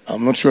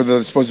 I'm not sure that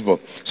it's possible.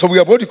 So we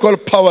have what we call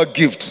power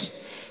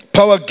gifts.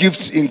 Power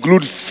gifts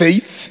include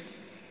faith,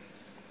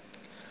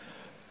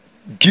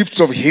 gifts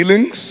of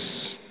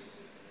healings,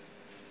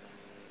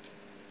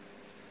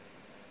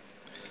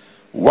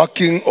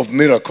 working of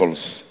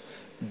miracles.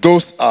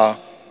 Those are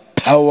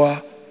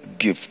power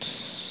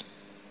gifts.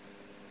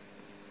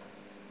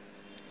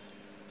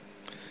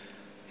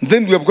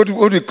 Then we have got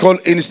what we call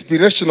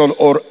inspirational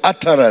or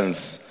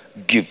utterance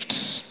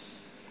gifts.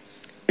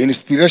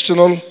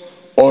 Inspirational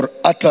or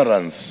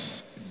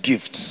utterance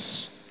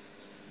gifts.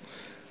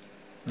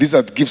 These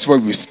are gifts where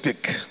we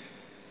speak.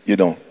 You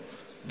know,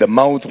 the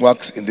mouth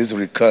works in this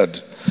regard.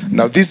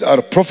 Now these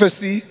are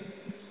prophecy,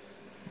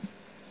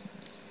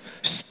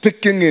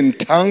 speaking in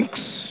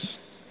tongues,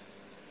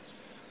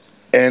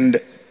 and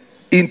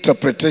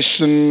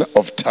interpretation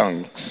of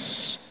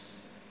tongues.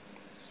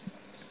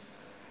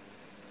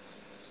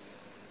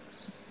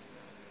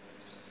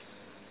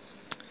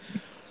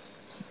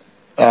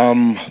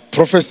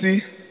 Prophecy,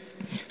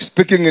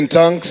 speaking in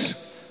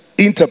tongues,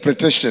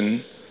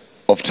 interpretation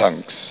of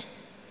tongues.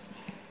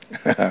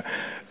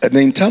 And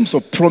in terms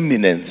of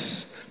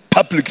prominence,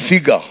 public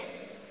figure.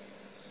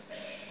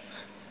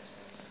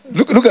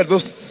 Look at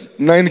those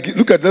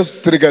look at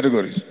those three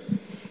categories.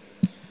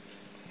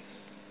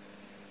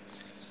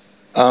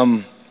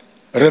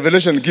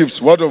 Revelation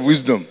gifts, word of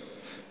wisdom,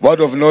 word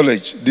of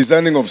knowledge,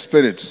 discerning of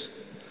spirits,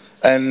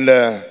 and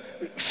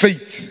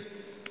faith,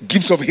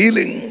 gifts of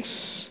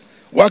healings,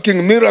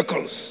 working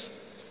miracles.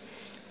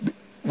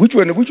 Which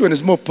one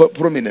is more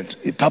prominent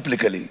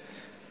publicly?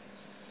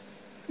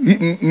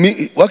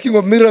 Working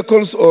of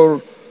miracles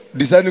or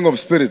discerning of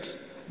spirits?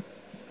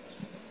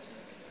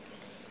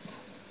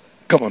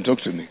 Come on, talk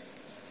to me.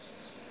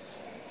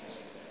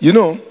 You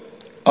know,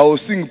 I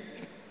was seeing,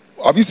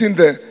 have you seen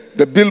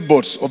the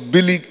billboards of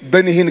Benny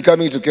Hinn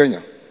coming to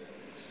Kenya?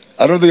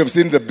 I don't think you've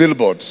seen the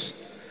billboards.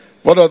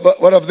 What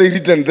have they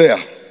written there?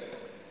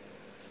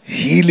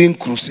 Healing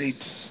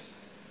crusades.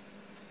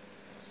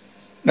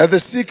 Now the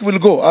sick will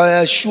go,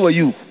 I assure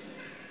you.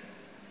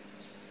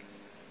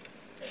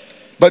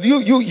 But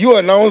you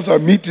announce a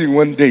meeting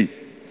one day.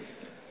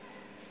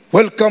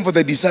 Welcome for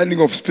the discerning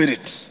of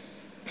spirits.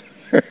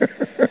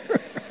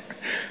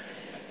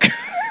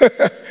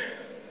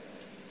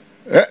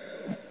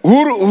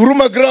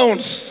 Huruma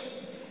grounds.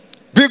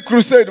 Big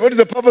crusade. What is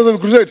the purpose of the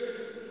crusade?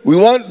 We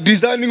want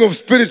discerning of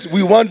spirits.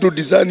 We want to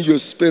discern your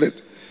spirit.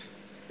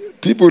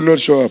 People will not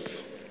show up.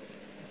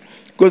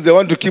 Because they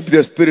want to keep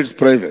their spirits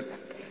private.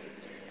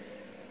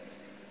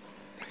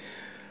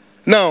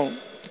 Now,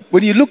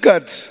 when you look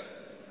at,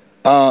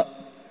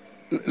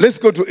 let's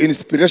go to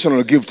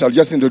inspirational gifts. I'll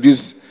just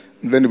introduce,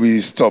 then we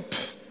stop.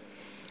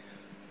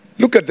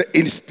 Look at the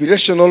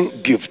inspirational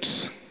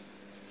gifts.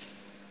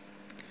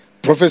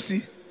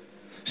 Prophecy,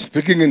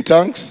 speaking in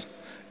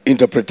tongues,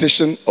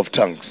 interpretation of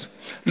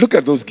tongues. Look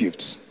at those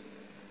gifts.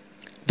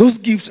 Those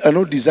gifts are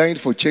not designed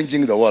for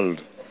changing the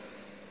world.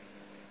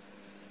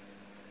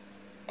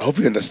 I hope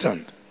you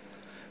understand.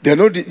 They are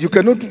not. You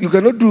cannot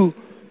do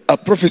a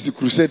prophecy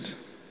crusade.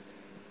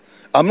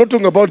 I'm not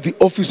talking about the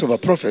office of a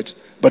prophet,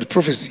 but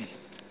prophecy.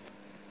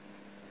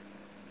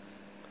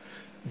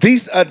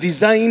 These are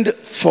designed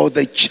for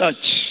the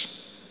church,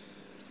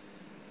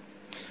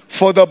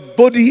 for the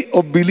body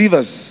of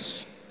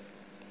believers.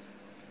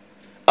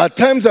 At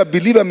times a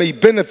believer may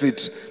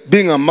benefit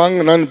being among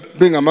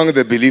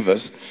the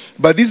believers,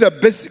 but these are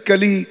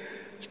basically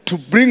to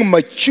bring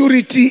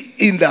maturity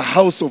in the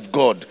house of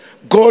God.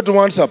 God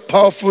wants a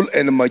powerful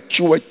and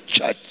mature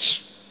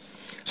church.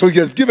 So he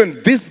has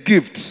given this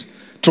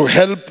gift to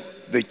help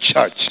the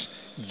church,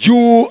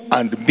 you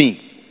and me.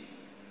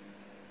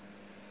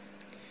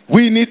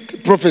 We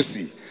need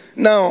prophecy.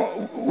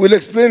 Now, we'll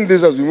explain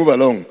this as we move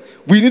along.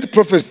 We need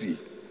prophecy.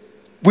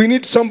 We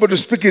need somebody to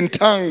speak in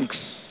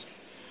tongues.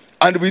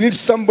 And we need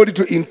somebody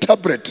to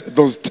interpret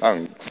those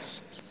tongues.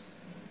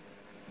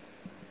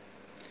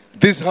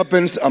 This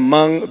happens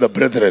among the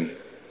brethren.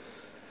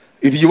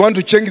 If you want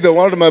to change the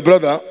world, my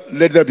brother,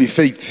 let there be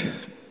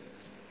faith.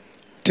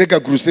 Take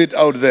a crusade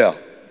out there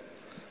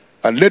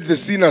and let the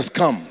sinners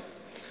come.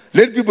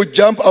 Let people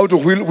jump out of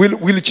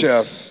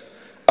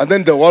wheelchairs, and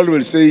then the world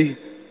will say,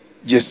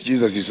 yes,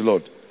 Jesus is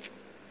Lord.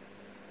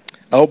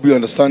 I hope you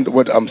understand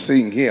what I'm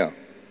saying here.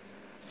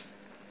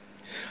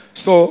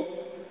 So,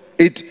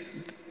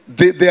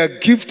 they are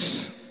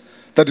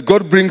gifts that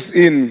God brings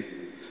in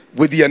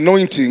with the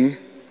anointing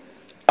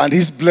and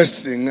his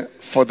blessing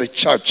for the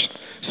church,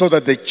 so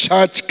that the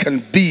church can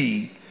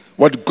be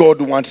what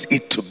God wants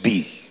it to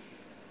be.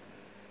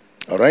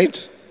 All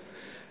right?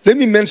 Let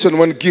me mention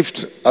one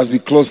gift as we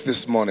close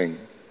this morning.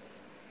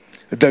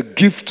 The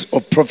gift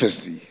of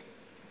prophecy.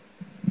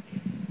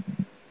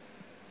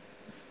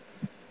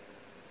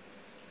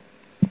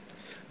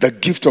 The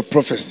gift of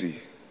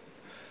prophecy.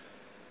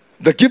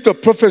 The gift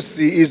of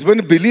prophecy is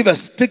when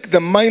believers speak the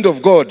mind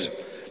of God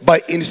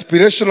by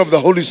inspiration of the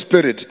Holy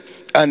Spirit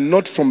and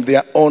not from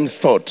their own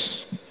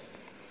thoughts.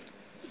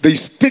 They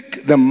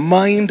speak the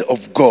mind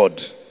of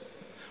God,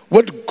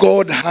 what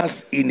God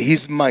has in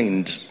his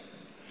mind,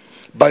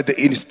 by the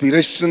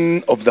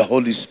inspiration of the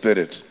Holy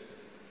Spirit.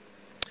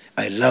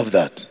 I love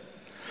that.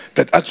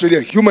 That actually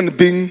a human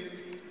being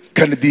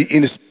can be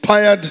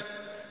inspired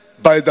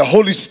by the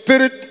Holy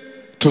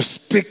Spirit to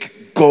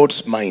speak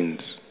God's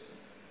mind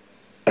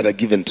at a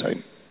given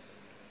time.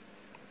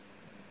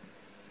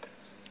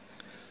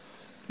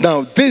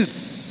 Now,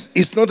 this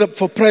is not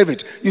for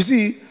private. You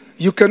see,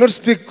 you cannot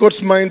speak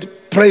God's mind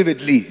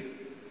privately.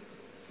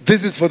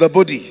 This is for the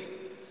body,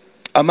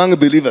 among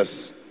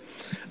believers.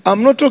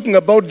 I'm not talking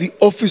about the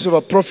office of a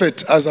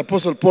prophet, as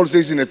Apostle Paul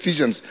says in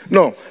Ephesians.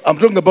 No, I'm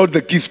talking about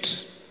the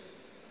gift.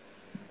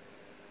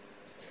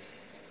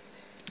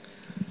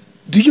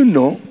 Do you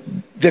know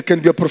there can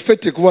be a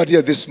prophetic word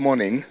here this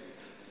morning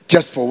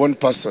just for one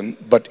person,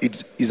 but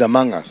it is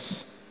among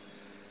us.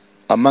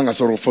 Among us,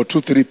 or for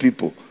 2-3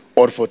 people,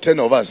 or for 10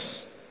 of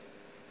us.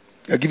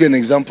 I'll give you an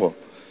example.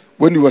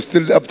 When we were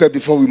still up there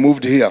before we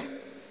moved here,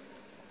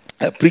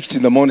 I preached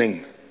in the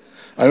morning.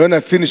 And when I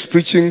finished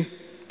preaching,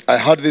 I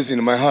had this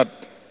in my heart.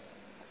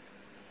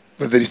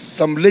 But there is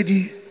some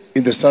lady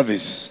in the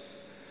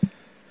service.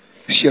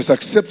 She has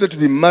accepted to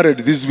be married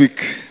this week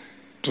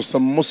to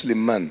some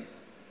Muslim man.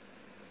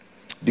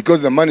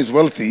 Because the man is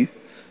wealthy,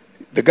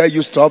 the guy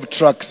used to have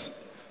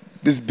trucks,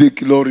 these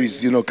big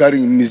lorries,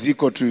 carrying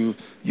Miziko to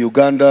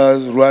Uganda,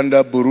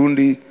 Rwanda,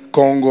 Burundi,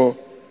 Congo.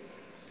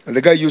 And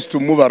the guy used to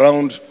move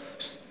around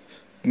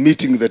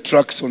meeting the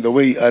trucks on the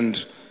way,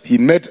 and he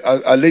met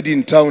a lady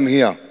in town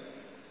here.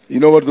 You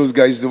know what those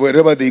guys do?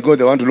 Wherever they go,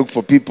 they want to look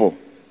for people.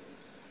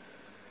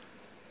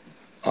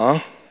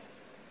 And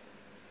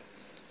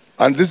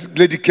this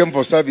lady came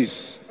for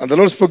service. And the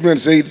Lord spoke to me and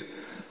said,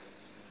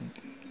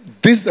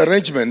 this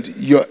arrangement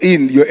you're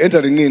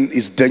entering in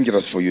is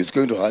dangerous for you. It's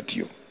going to hurt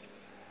you.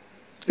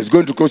 It's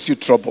going to cause you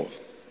trouble.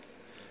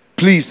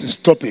 Please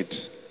stop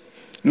it.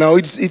 Now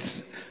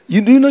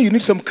you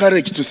need some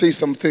courage to say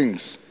some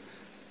things.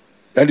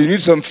 And you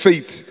need some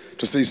faith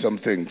to say some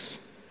things.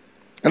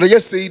 And I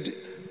just said,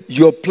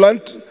 you're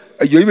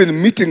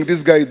even meeting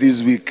this guy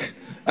this week,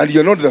 and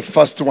you're not the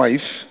first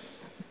wife.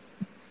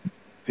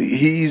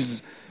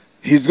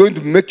 He's going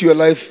to make your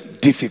life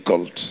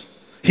difficult.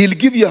 He'll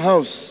give you a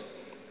house.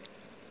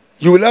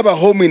 You will have a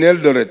home in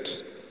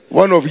Eldoret,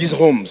 one of his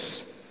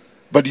homes,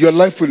 but your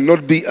life will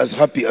not be as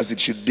happy as it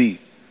should be.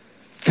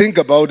 Think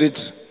about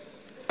it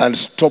and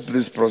stop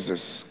this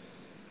process.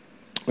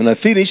 When I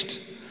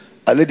finished,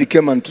 a lady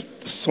came and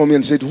saw me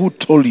and said, who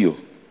told you?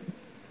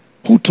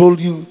 Who told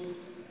you?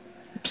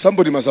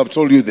 Somebody must have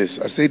told you this.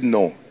 I said,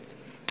 no.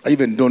 I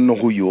even don't know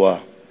who you are.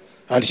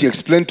 And she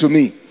explained to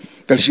me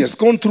that she has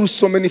gone through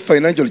so many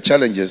financial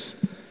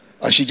challenges,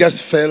 and she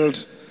just felt,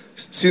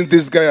 since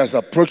this guy has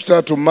approached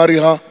her to marry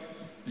her,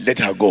 let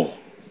her go.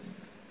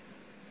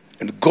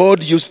 And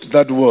God used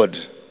that word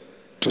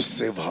to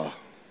save her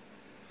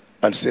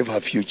and save her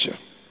future.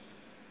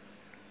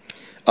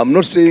 I'm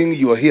not saying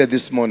you are here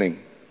this morning,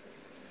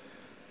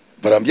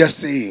 but I'm just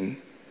saying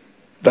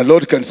the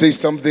Lord can say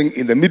something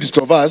in the midst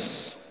of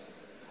us,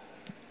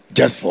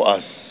 just for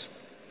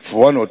us,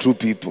 for 1 or 2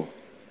 people.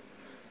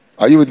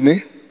 Are you with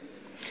me?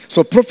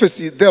 So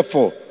prophecy,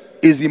 therefore,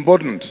 is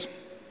important.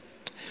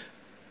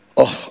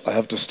 Oh, I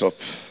have to stop.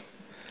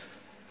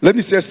 Let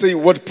me just say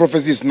what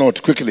prophecy is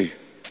not, quickly.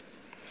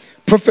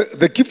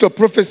 The gift of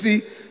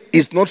prophecy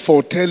is not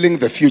foretelling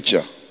the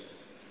future.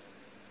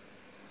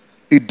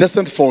 It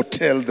doesn't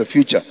foretell the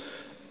future.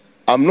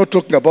 I'm not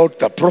talking about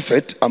the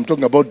prophet, I'm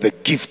talking about the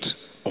gift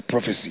of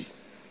prophecy.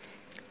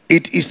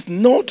 It is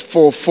not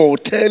for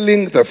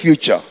foretelling the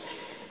future.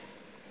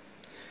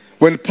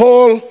 When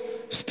Paul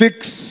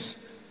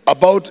speaks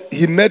about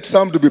he made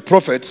some to be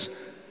prophets,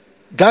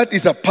 that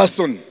is a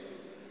person.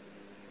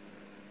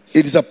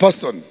 It is a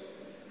person.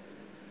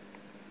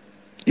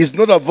 It's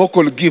not a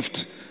vocal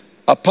gift.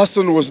 A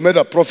person was made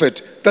a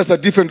prophet. That's a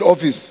different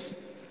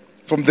office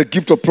from the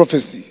gift of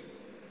prophecy.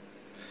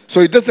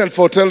 So it doesn't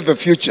foretell the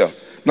future.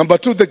 Number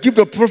two, the gift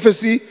of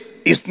prophecy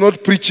is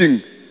not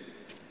preaching.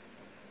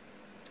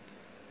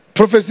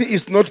 Prophecy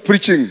is not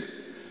preaching.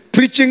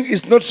 Preaching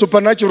is not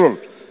supernatural.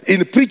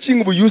 In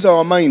preaching, we use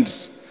our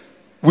minds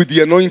with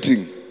the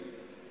anointing.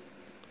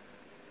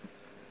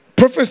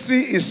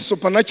 Prophecy is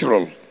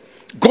supernatural.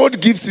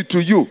 God gives it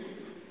to you,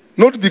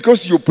 not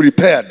because you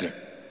prepared.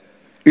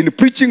 In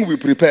preaching, we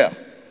prepare.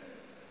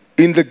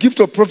 In the gift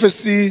of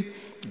prophecy,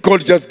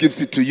 God just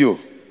gives it to you.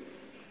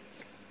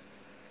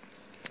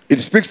 It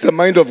speaks the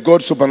mind of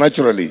God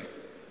supernaturally.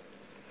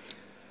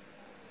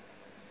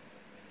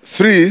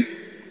 3,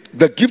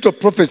 the gift of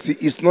prophecy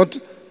is not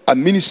a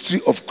ministry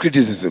of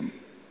criticism.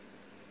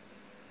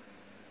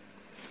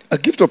 A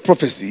gift of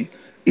prophecy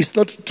is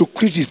not to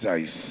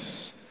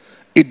criticize.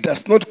 It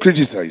does not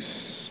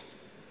criticize.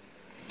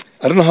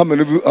 I don't know how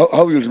many of you,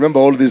 how you'll remember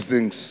all these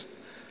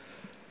things.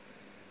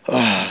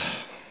 I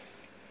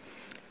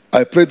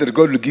pray that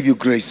God will give you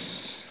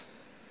grace.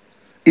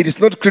 It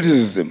is not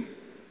criticism.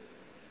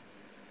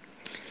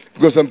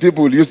 Because some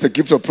people will use the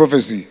gift of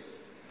prophecy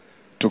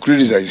to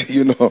criticize.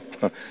 You know,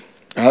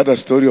 I had a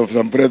story of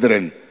some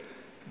brethren.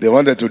 They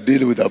wanted to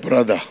deal with a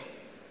brother.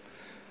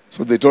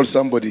 So they told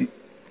somebody,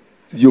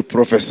 you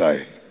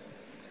prophesy.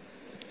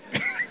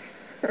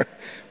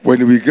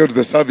 When we go to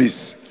the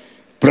service,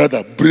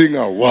 brother, bring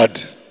a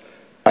word.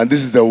 And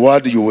this is the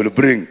word you will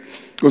bring.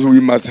 Because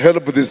we must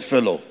help this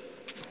fellow.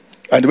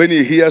 And when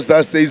he hears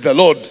that, says the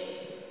Lord.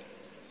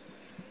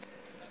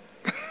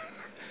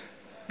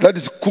 That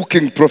is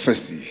cooking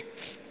prophecy.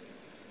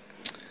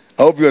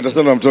 I hope you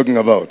understand what I'm talking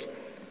about.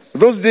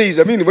 Those days,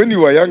 I mean, when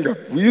you were younger,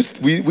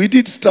 we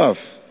did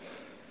stuff.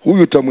 Who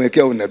you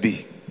tamwekea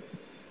unabii?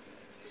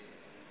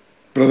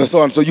 Brother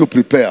so and so, you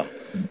prepare.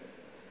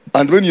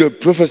 And when you're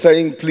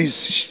prophesying,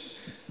 please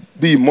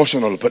be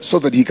emotional, but so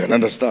that he can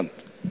understand.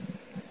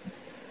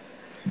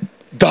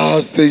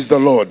 Thus says the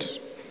Lord.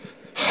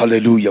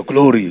 Hallelujah,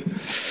 glory.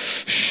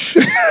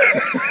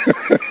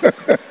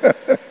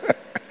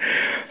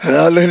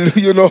 Hallelujah,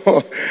 you know.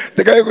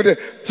 The guy would,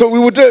 so we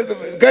would tell,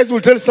 the guys will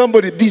tell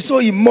somebody, be so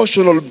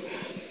emotional.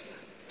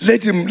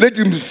 Let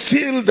him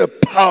feel the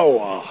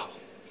power.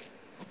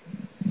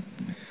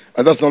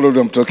 And that's not what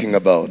I'm talking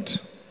about.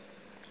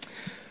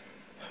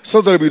 So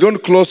that we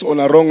don't close on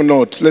a wrong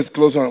note, let's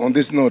close on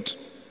this note.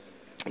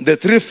 The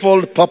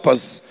threefold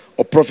purpose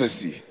of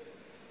prophecy.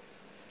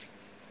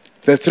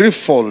 The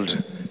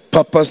threefold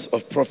purpose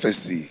of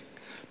prophecy.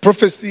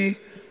 Prophecy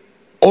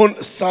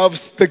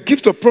serves, the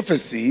gift of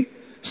prophecy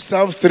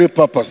serves 3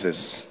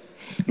 purposes.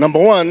 Number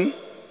 1,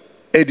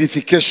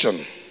 edification.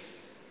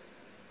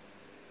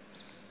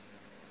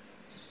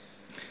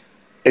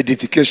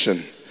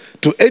 Edification.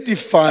 To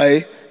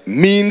edify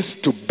means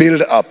to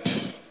build up.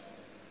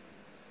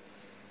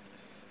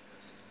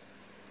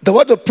 The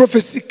word of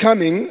prophecy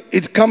coming,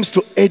 it comes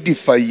to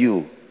edify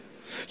you.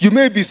 You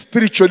may be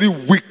spiritually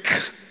weak,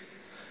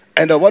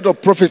 and the word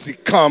of prophecy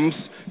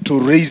comes to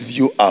raise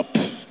you up,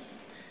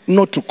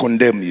 not to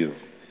condemn you.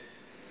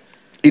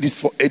 It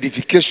is for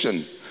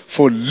edification,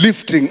 for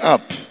lifting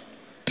up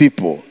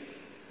people.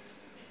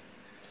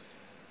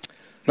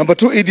 Number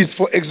 2, it is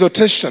for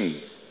exhortation.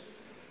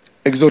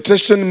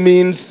 Exhortation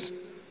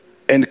means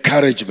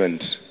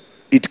encouragement.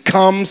 It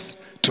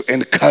comes to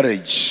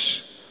encourage.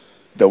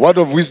 The word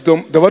of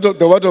wisdom,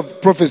 the word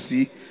of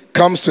prophecy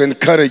comes to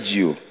encourage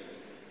you.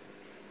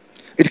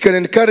 It can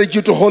encourage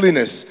you to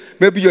holiness.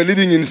 Maybe you're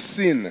living in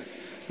sin.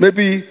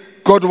 Maybe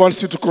God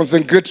wants you to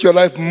consecrate your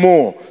life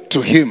more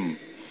to Him.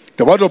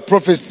 The word of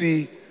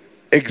prophecy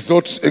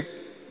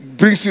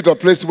brings you to a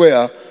place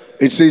where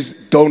it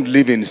says, don't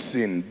live in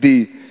sin.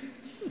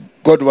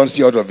 God wants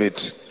you out of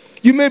it.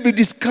 You may be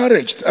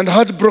discouraged and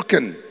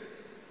heartbroken.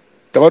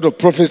 The word of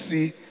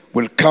prophecy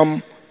will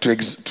come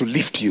to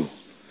lift you,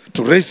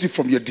 to raise you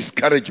from your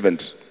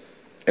discouragement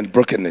and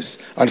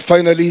brokenness. And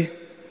finally,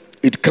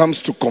 it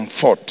comes to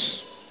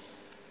comfort.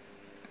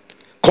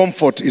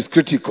 Comfort is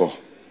critical.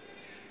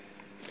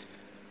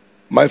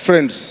 My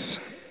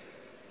friends,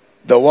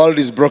 the world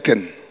is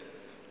broken.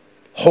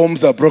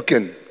 Homes are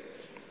broken.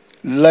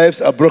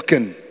 Lives are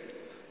broken.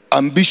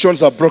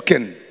 Ambitions are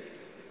broken.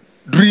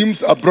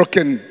 Dreams are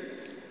broken.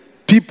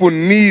 People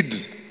need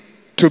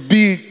to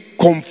be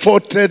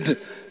comforted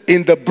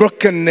in the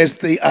brokenness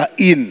they are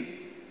in.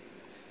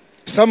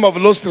 Some have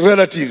lost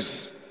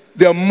relatives.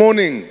 They are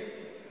mourning.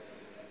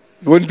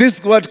 When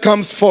this word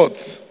comes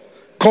forth,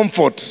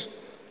 comfort,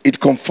 it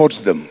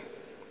comforts them.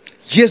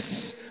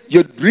 Yes,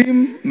 your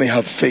dream may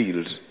have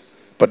failed,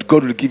 but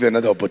God will give you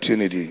another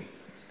opportunity.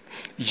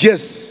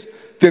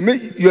 Yes,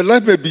 your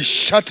life may be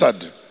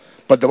shattered,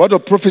 but the word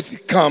of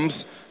prophecy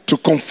comes to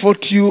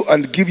comfort you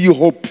and give you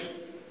hope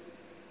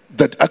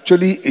that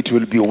actually it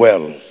will be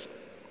well.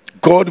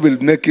 God will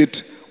make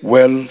it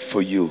well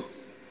for you.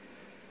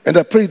 And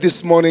I pray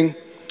this morning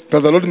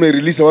that the Lord may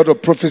release a word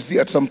of prophecy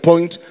at some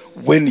point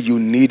when you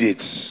need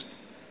it,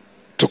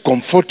 to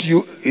comfort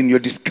you in your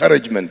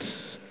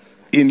discouragements,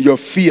 in your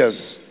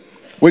fears,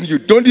 when you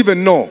don't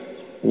even know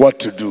what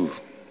to do.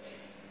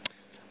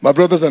 My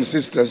brothers and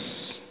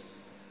sisters,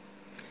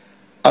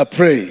 I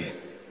pray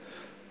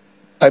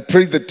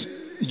that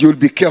you'll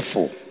be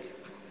careful.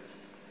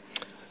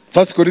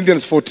 1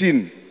 Corinthians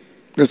 14,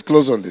 let's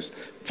close on this.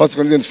 1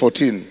 Corinthians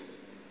 14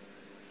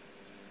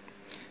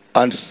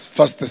 and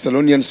 1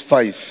 Thessalonians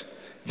 5,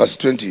 verse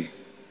 20.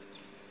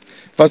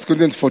 1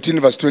 Corinthians 14,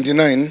 verse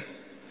 29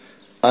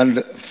 and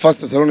 1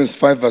 Thessalonians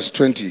 5, verse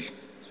 20.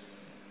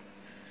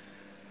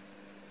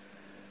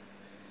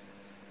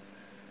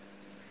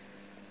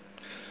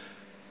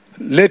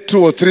 Let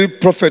 2 or 3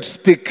 prophets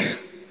speak.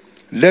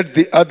 Let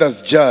the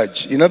others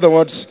judge. In other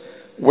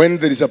words, when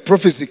there is a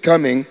prophecy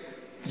coming,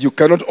 you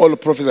cannot all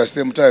prophesy at the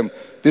same time.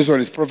 This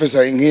one is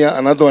prophesying here,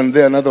 another one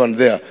there, another one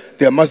there.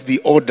 There must be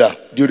order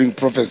during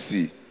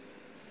prophecy.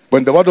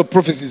 When the word of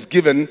prophecy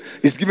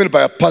is given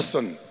by a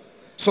person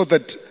so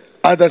that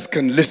others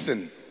can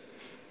listen.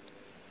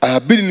 I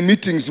have been in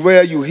meetings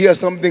where you hear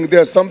something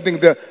there,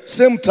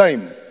 same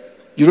time.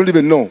 You don't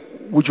even know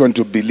which one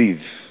to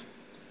believe.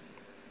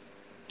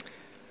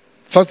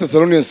 1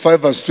 Thessalonians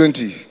 5, verse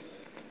 20.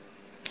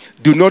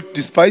 Do not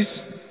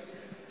despise.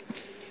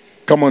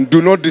 Come on,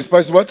 do not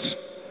despise what?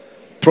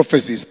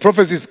 Prophecies.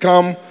 Prophecies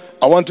come.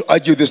 I want to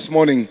urge you this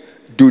morning,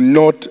 do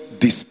not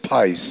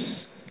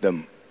despise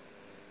them.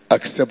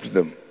 Accept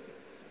them.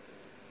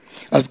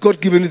 Has God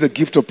given you the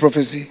gift of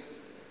prophecy?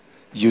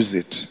 Use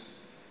it.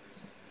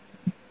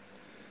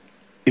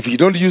 If you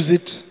don't use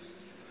it,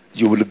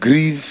 you will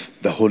grieve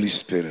the Holy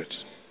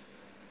Spirit.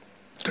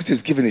 Because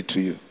He's given it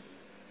to you.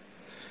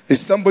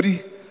 There's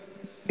somebody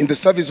in the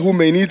service who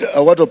may need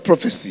a word of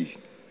prophecy.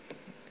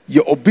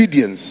 Your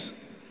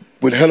obedience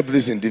will help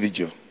this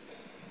individual.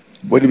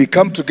 When we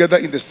come together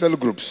in the cell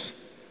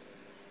groups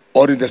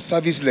or in the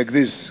service like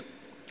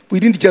this, we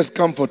didn't just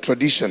come for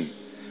tradition.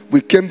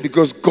 We came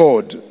because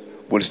God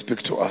will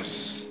speak to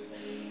us.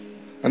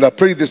 And I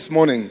pray this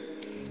morning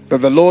that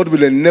the Lord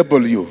will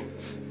enable you.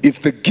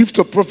 If the gift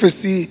of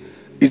prophecy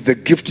is the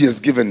gift He has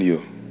given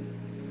you,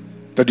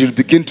 that you'll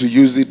begin to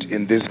use it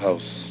in this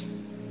house.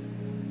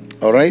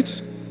 All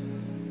right?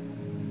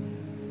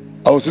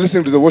 I was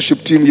listening to the worship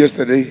team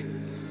yesterday,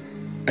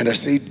 and I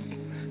said,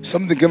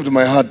 something came to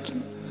my heart.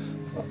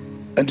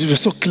 And it was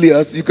so clear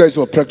as you guys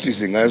were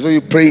practicing. I saw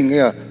you praying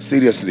here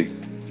seriously.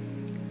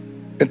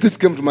 And this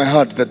came to my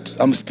heart that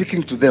I'm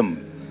speaking to them,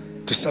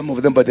 to some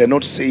of them, but they're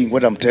not saying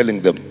what I'm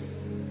telling them.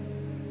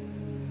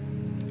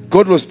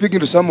 God was speaking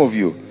to some of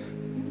you,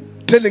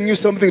 telling you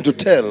something to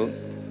tell,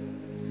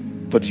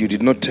 but you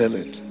did not tell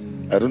it.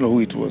 I don't know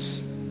who it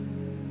was.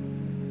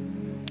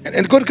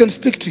 And God can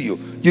speak to you.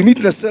 You meet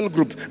in a cell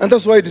group, and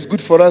that's why it is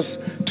good for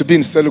us to be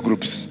in cell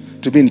groups,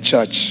 to be in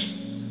church.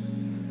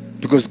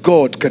 Because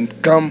God can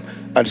come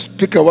and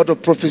speak a word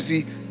of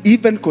prophecy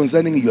even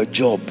concerning your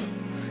job,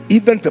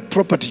 even the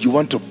property you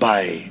want to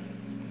buy,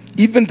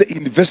 even the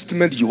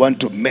investment you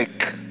want to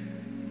make.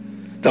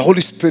 The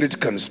Holy Spirit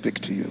can speak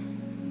to you.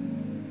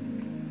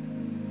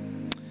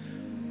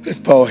 Let's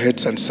bow our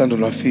heads and stand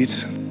on our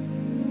feet.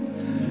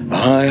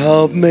 I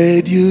have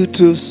made you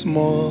too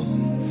small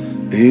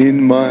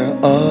in my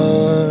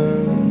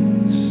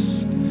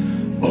eyes,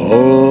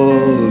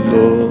 oh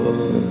Lord,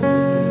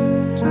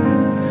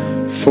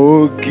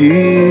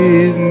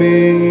 forgive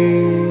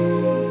me.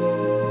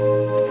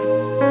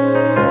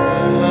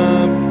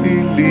 I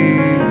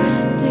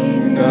believed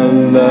in a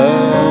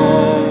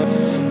love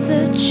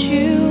that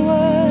you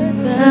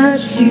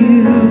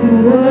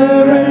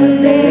were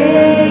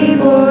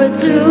unable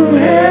to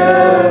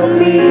help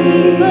me,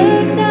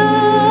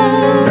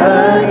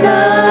 but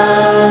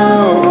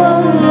now,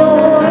 oh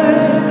Lord,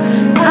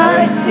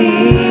 I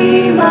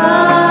see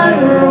my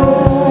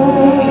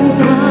wrong.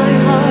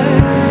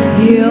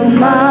 Heal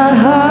my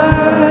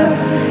heart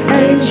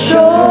and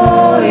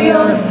show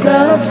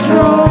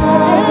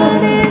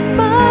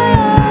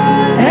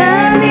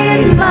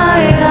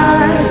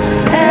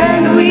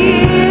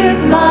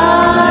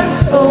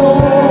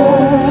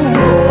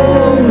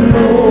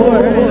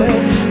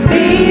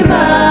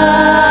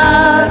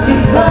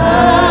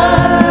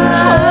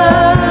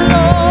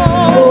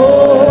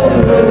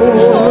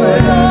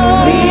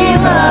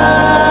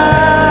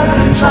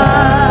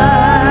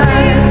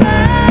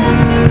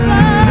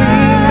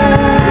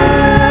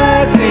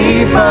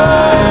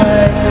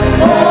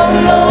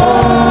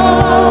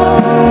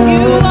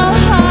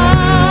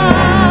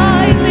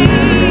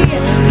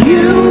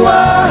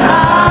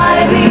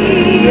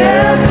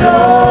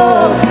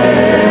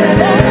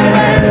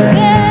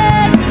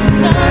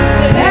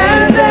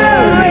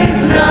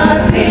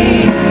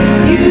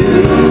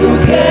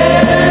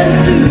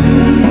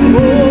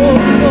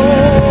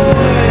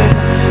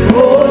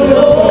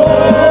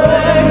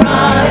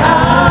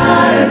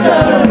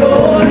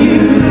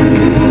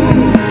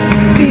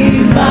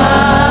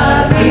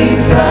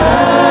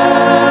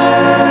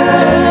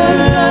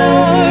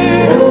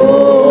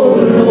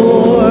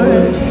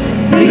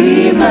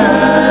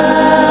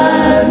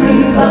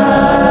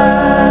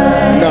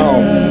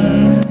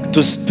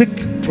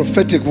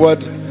prophetic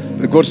word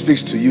that God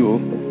speaks to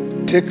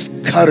you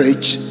takes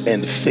courage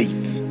and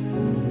faith.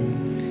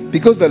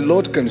 Because the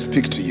Lord can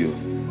speak to you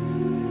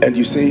and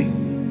you say,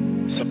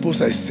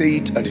 suppose I say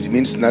it and it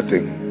means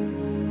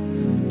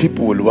nothing.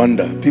 People will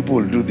wonder. People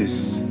will do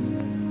this.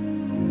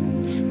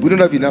 We don't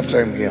have enough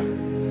time here.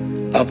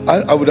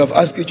 I would have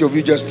asked each of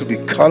you just to be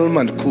calm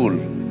and cool.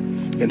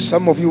 And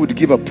some of you would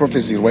give a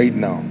prophecy right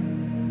now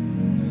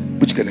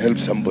which can help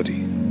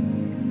somebody.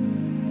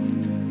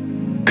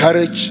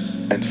 Courage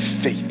and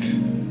faith.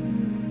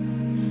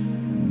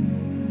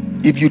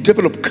 If you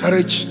develop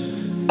courage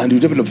and you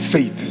develop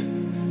faith,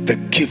 the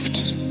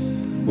gift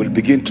will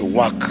begin to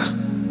work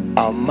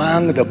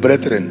among the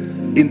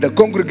brethren in the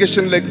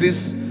congregation like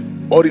this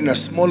or in a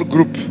small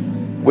group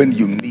when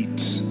you meet.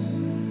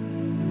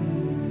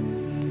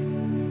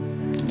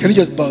 Can you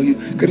just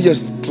can you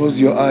just close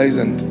your eyes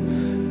and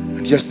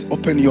just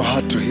open your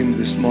heart to Him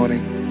this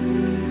morning?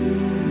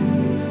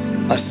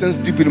 I sense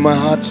deep in my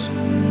heart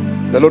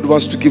the Lord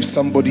wants to give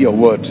somebody a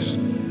word,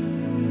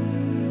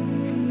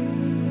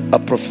 a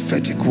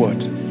prophetic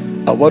word,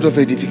 a word of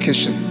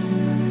edification,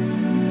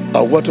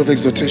 a word of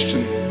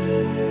exhortation,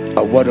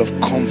 a word of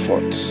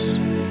comfort.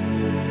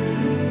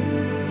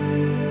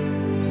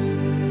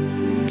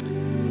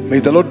 May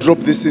the Lord drop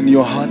this in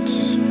your heart.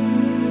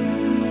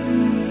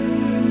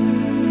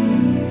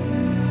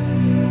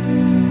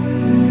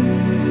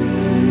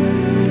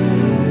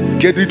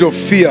 Get rid of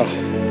fear.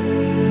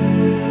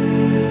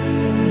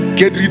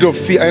 Get rid of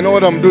fear. I know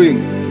what I'm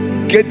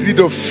doing. Get rid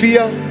of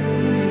fear.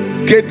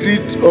 Get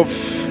rid of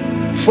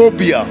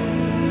phobia.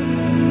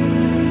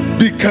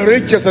 Be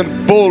courageous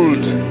and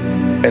bold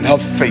and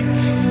have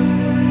faith.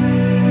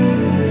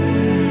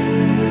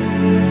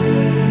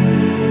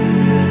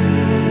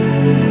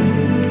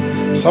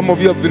 Some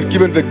of you have been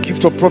given the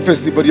gift of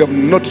prophecy, but you have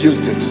not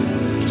used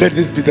it. Let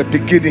this be the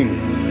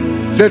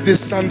beginning. Let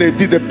this Sunday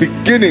be the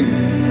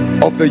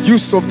beginning of the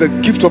use of the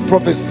gift of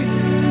prophecy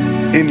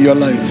in your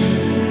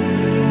life.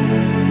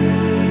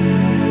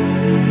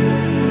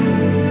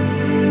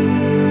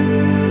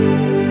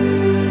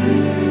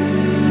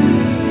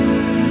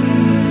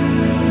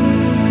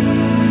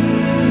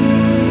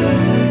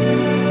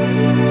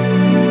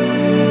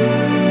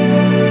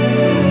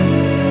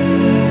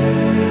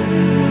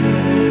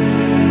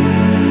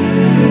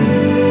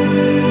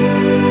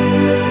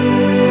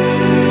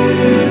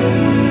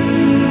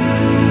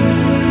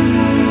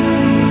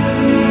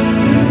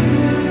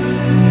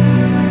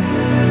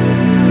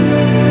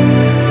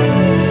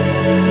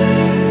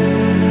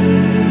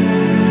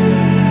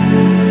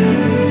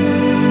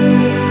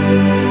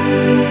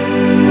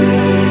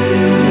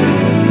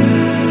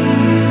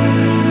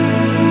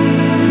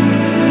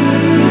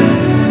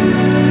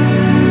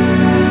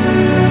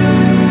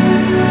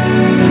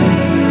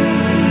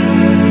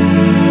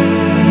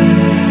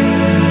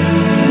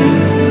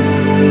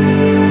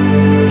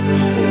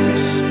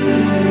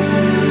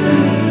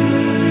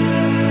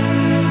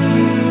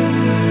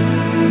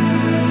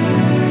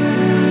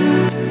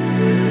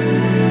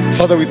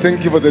 Father, we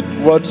thank you for the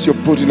words you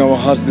put in our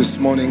hearts this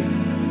morning.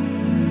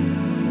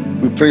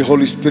 We pray,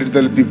 Holy Spirit,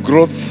 there will be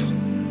growth,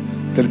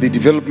 there will be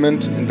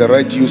development in the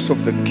right use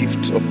of the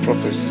gift of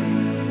prophecy.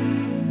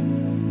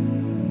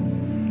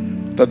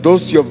 That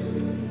those you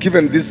have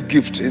given this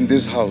gift in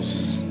this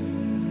house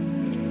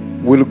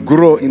will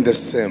grow in the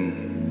same,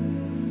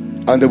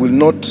 and they will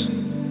not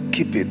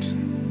keep it,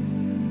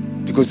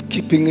 because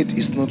keeping it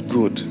is not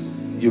good.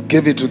 You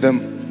gave it to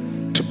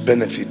them to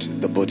benefit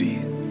the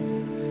body.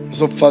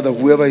 So Father,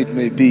 whoever it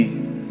may be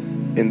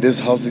in this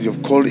house that you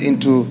have called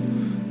into,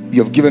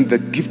 you have given the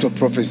gift of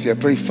prophecy, I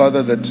pray,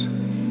 Father, that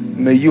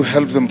may you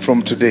help them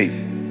from today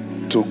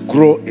to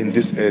grow in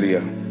this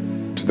area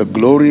to the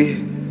glory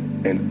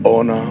and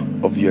honor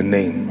of your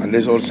name. And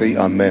let's all say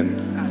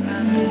amen.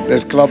 Amen.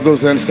 Let's clap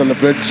those hands,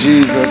 celebrate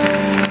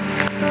Jesus.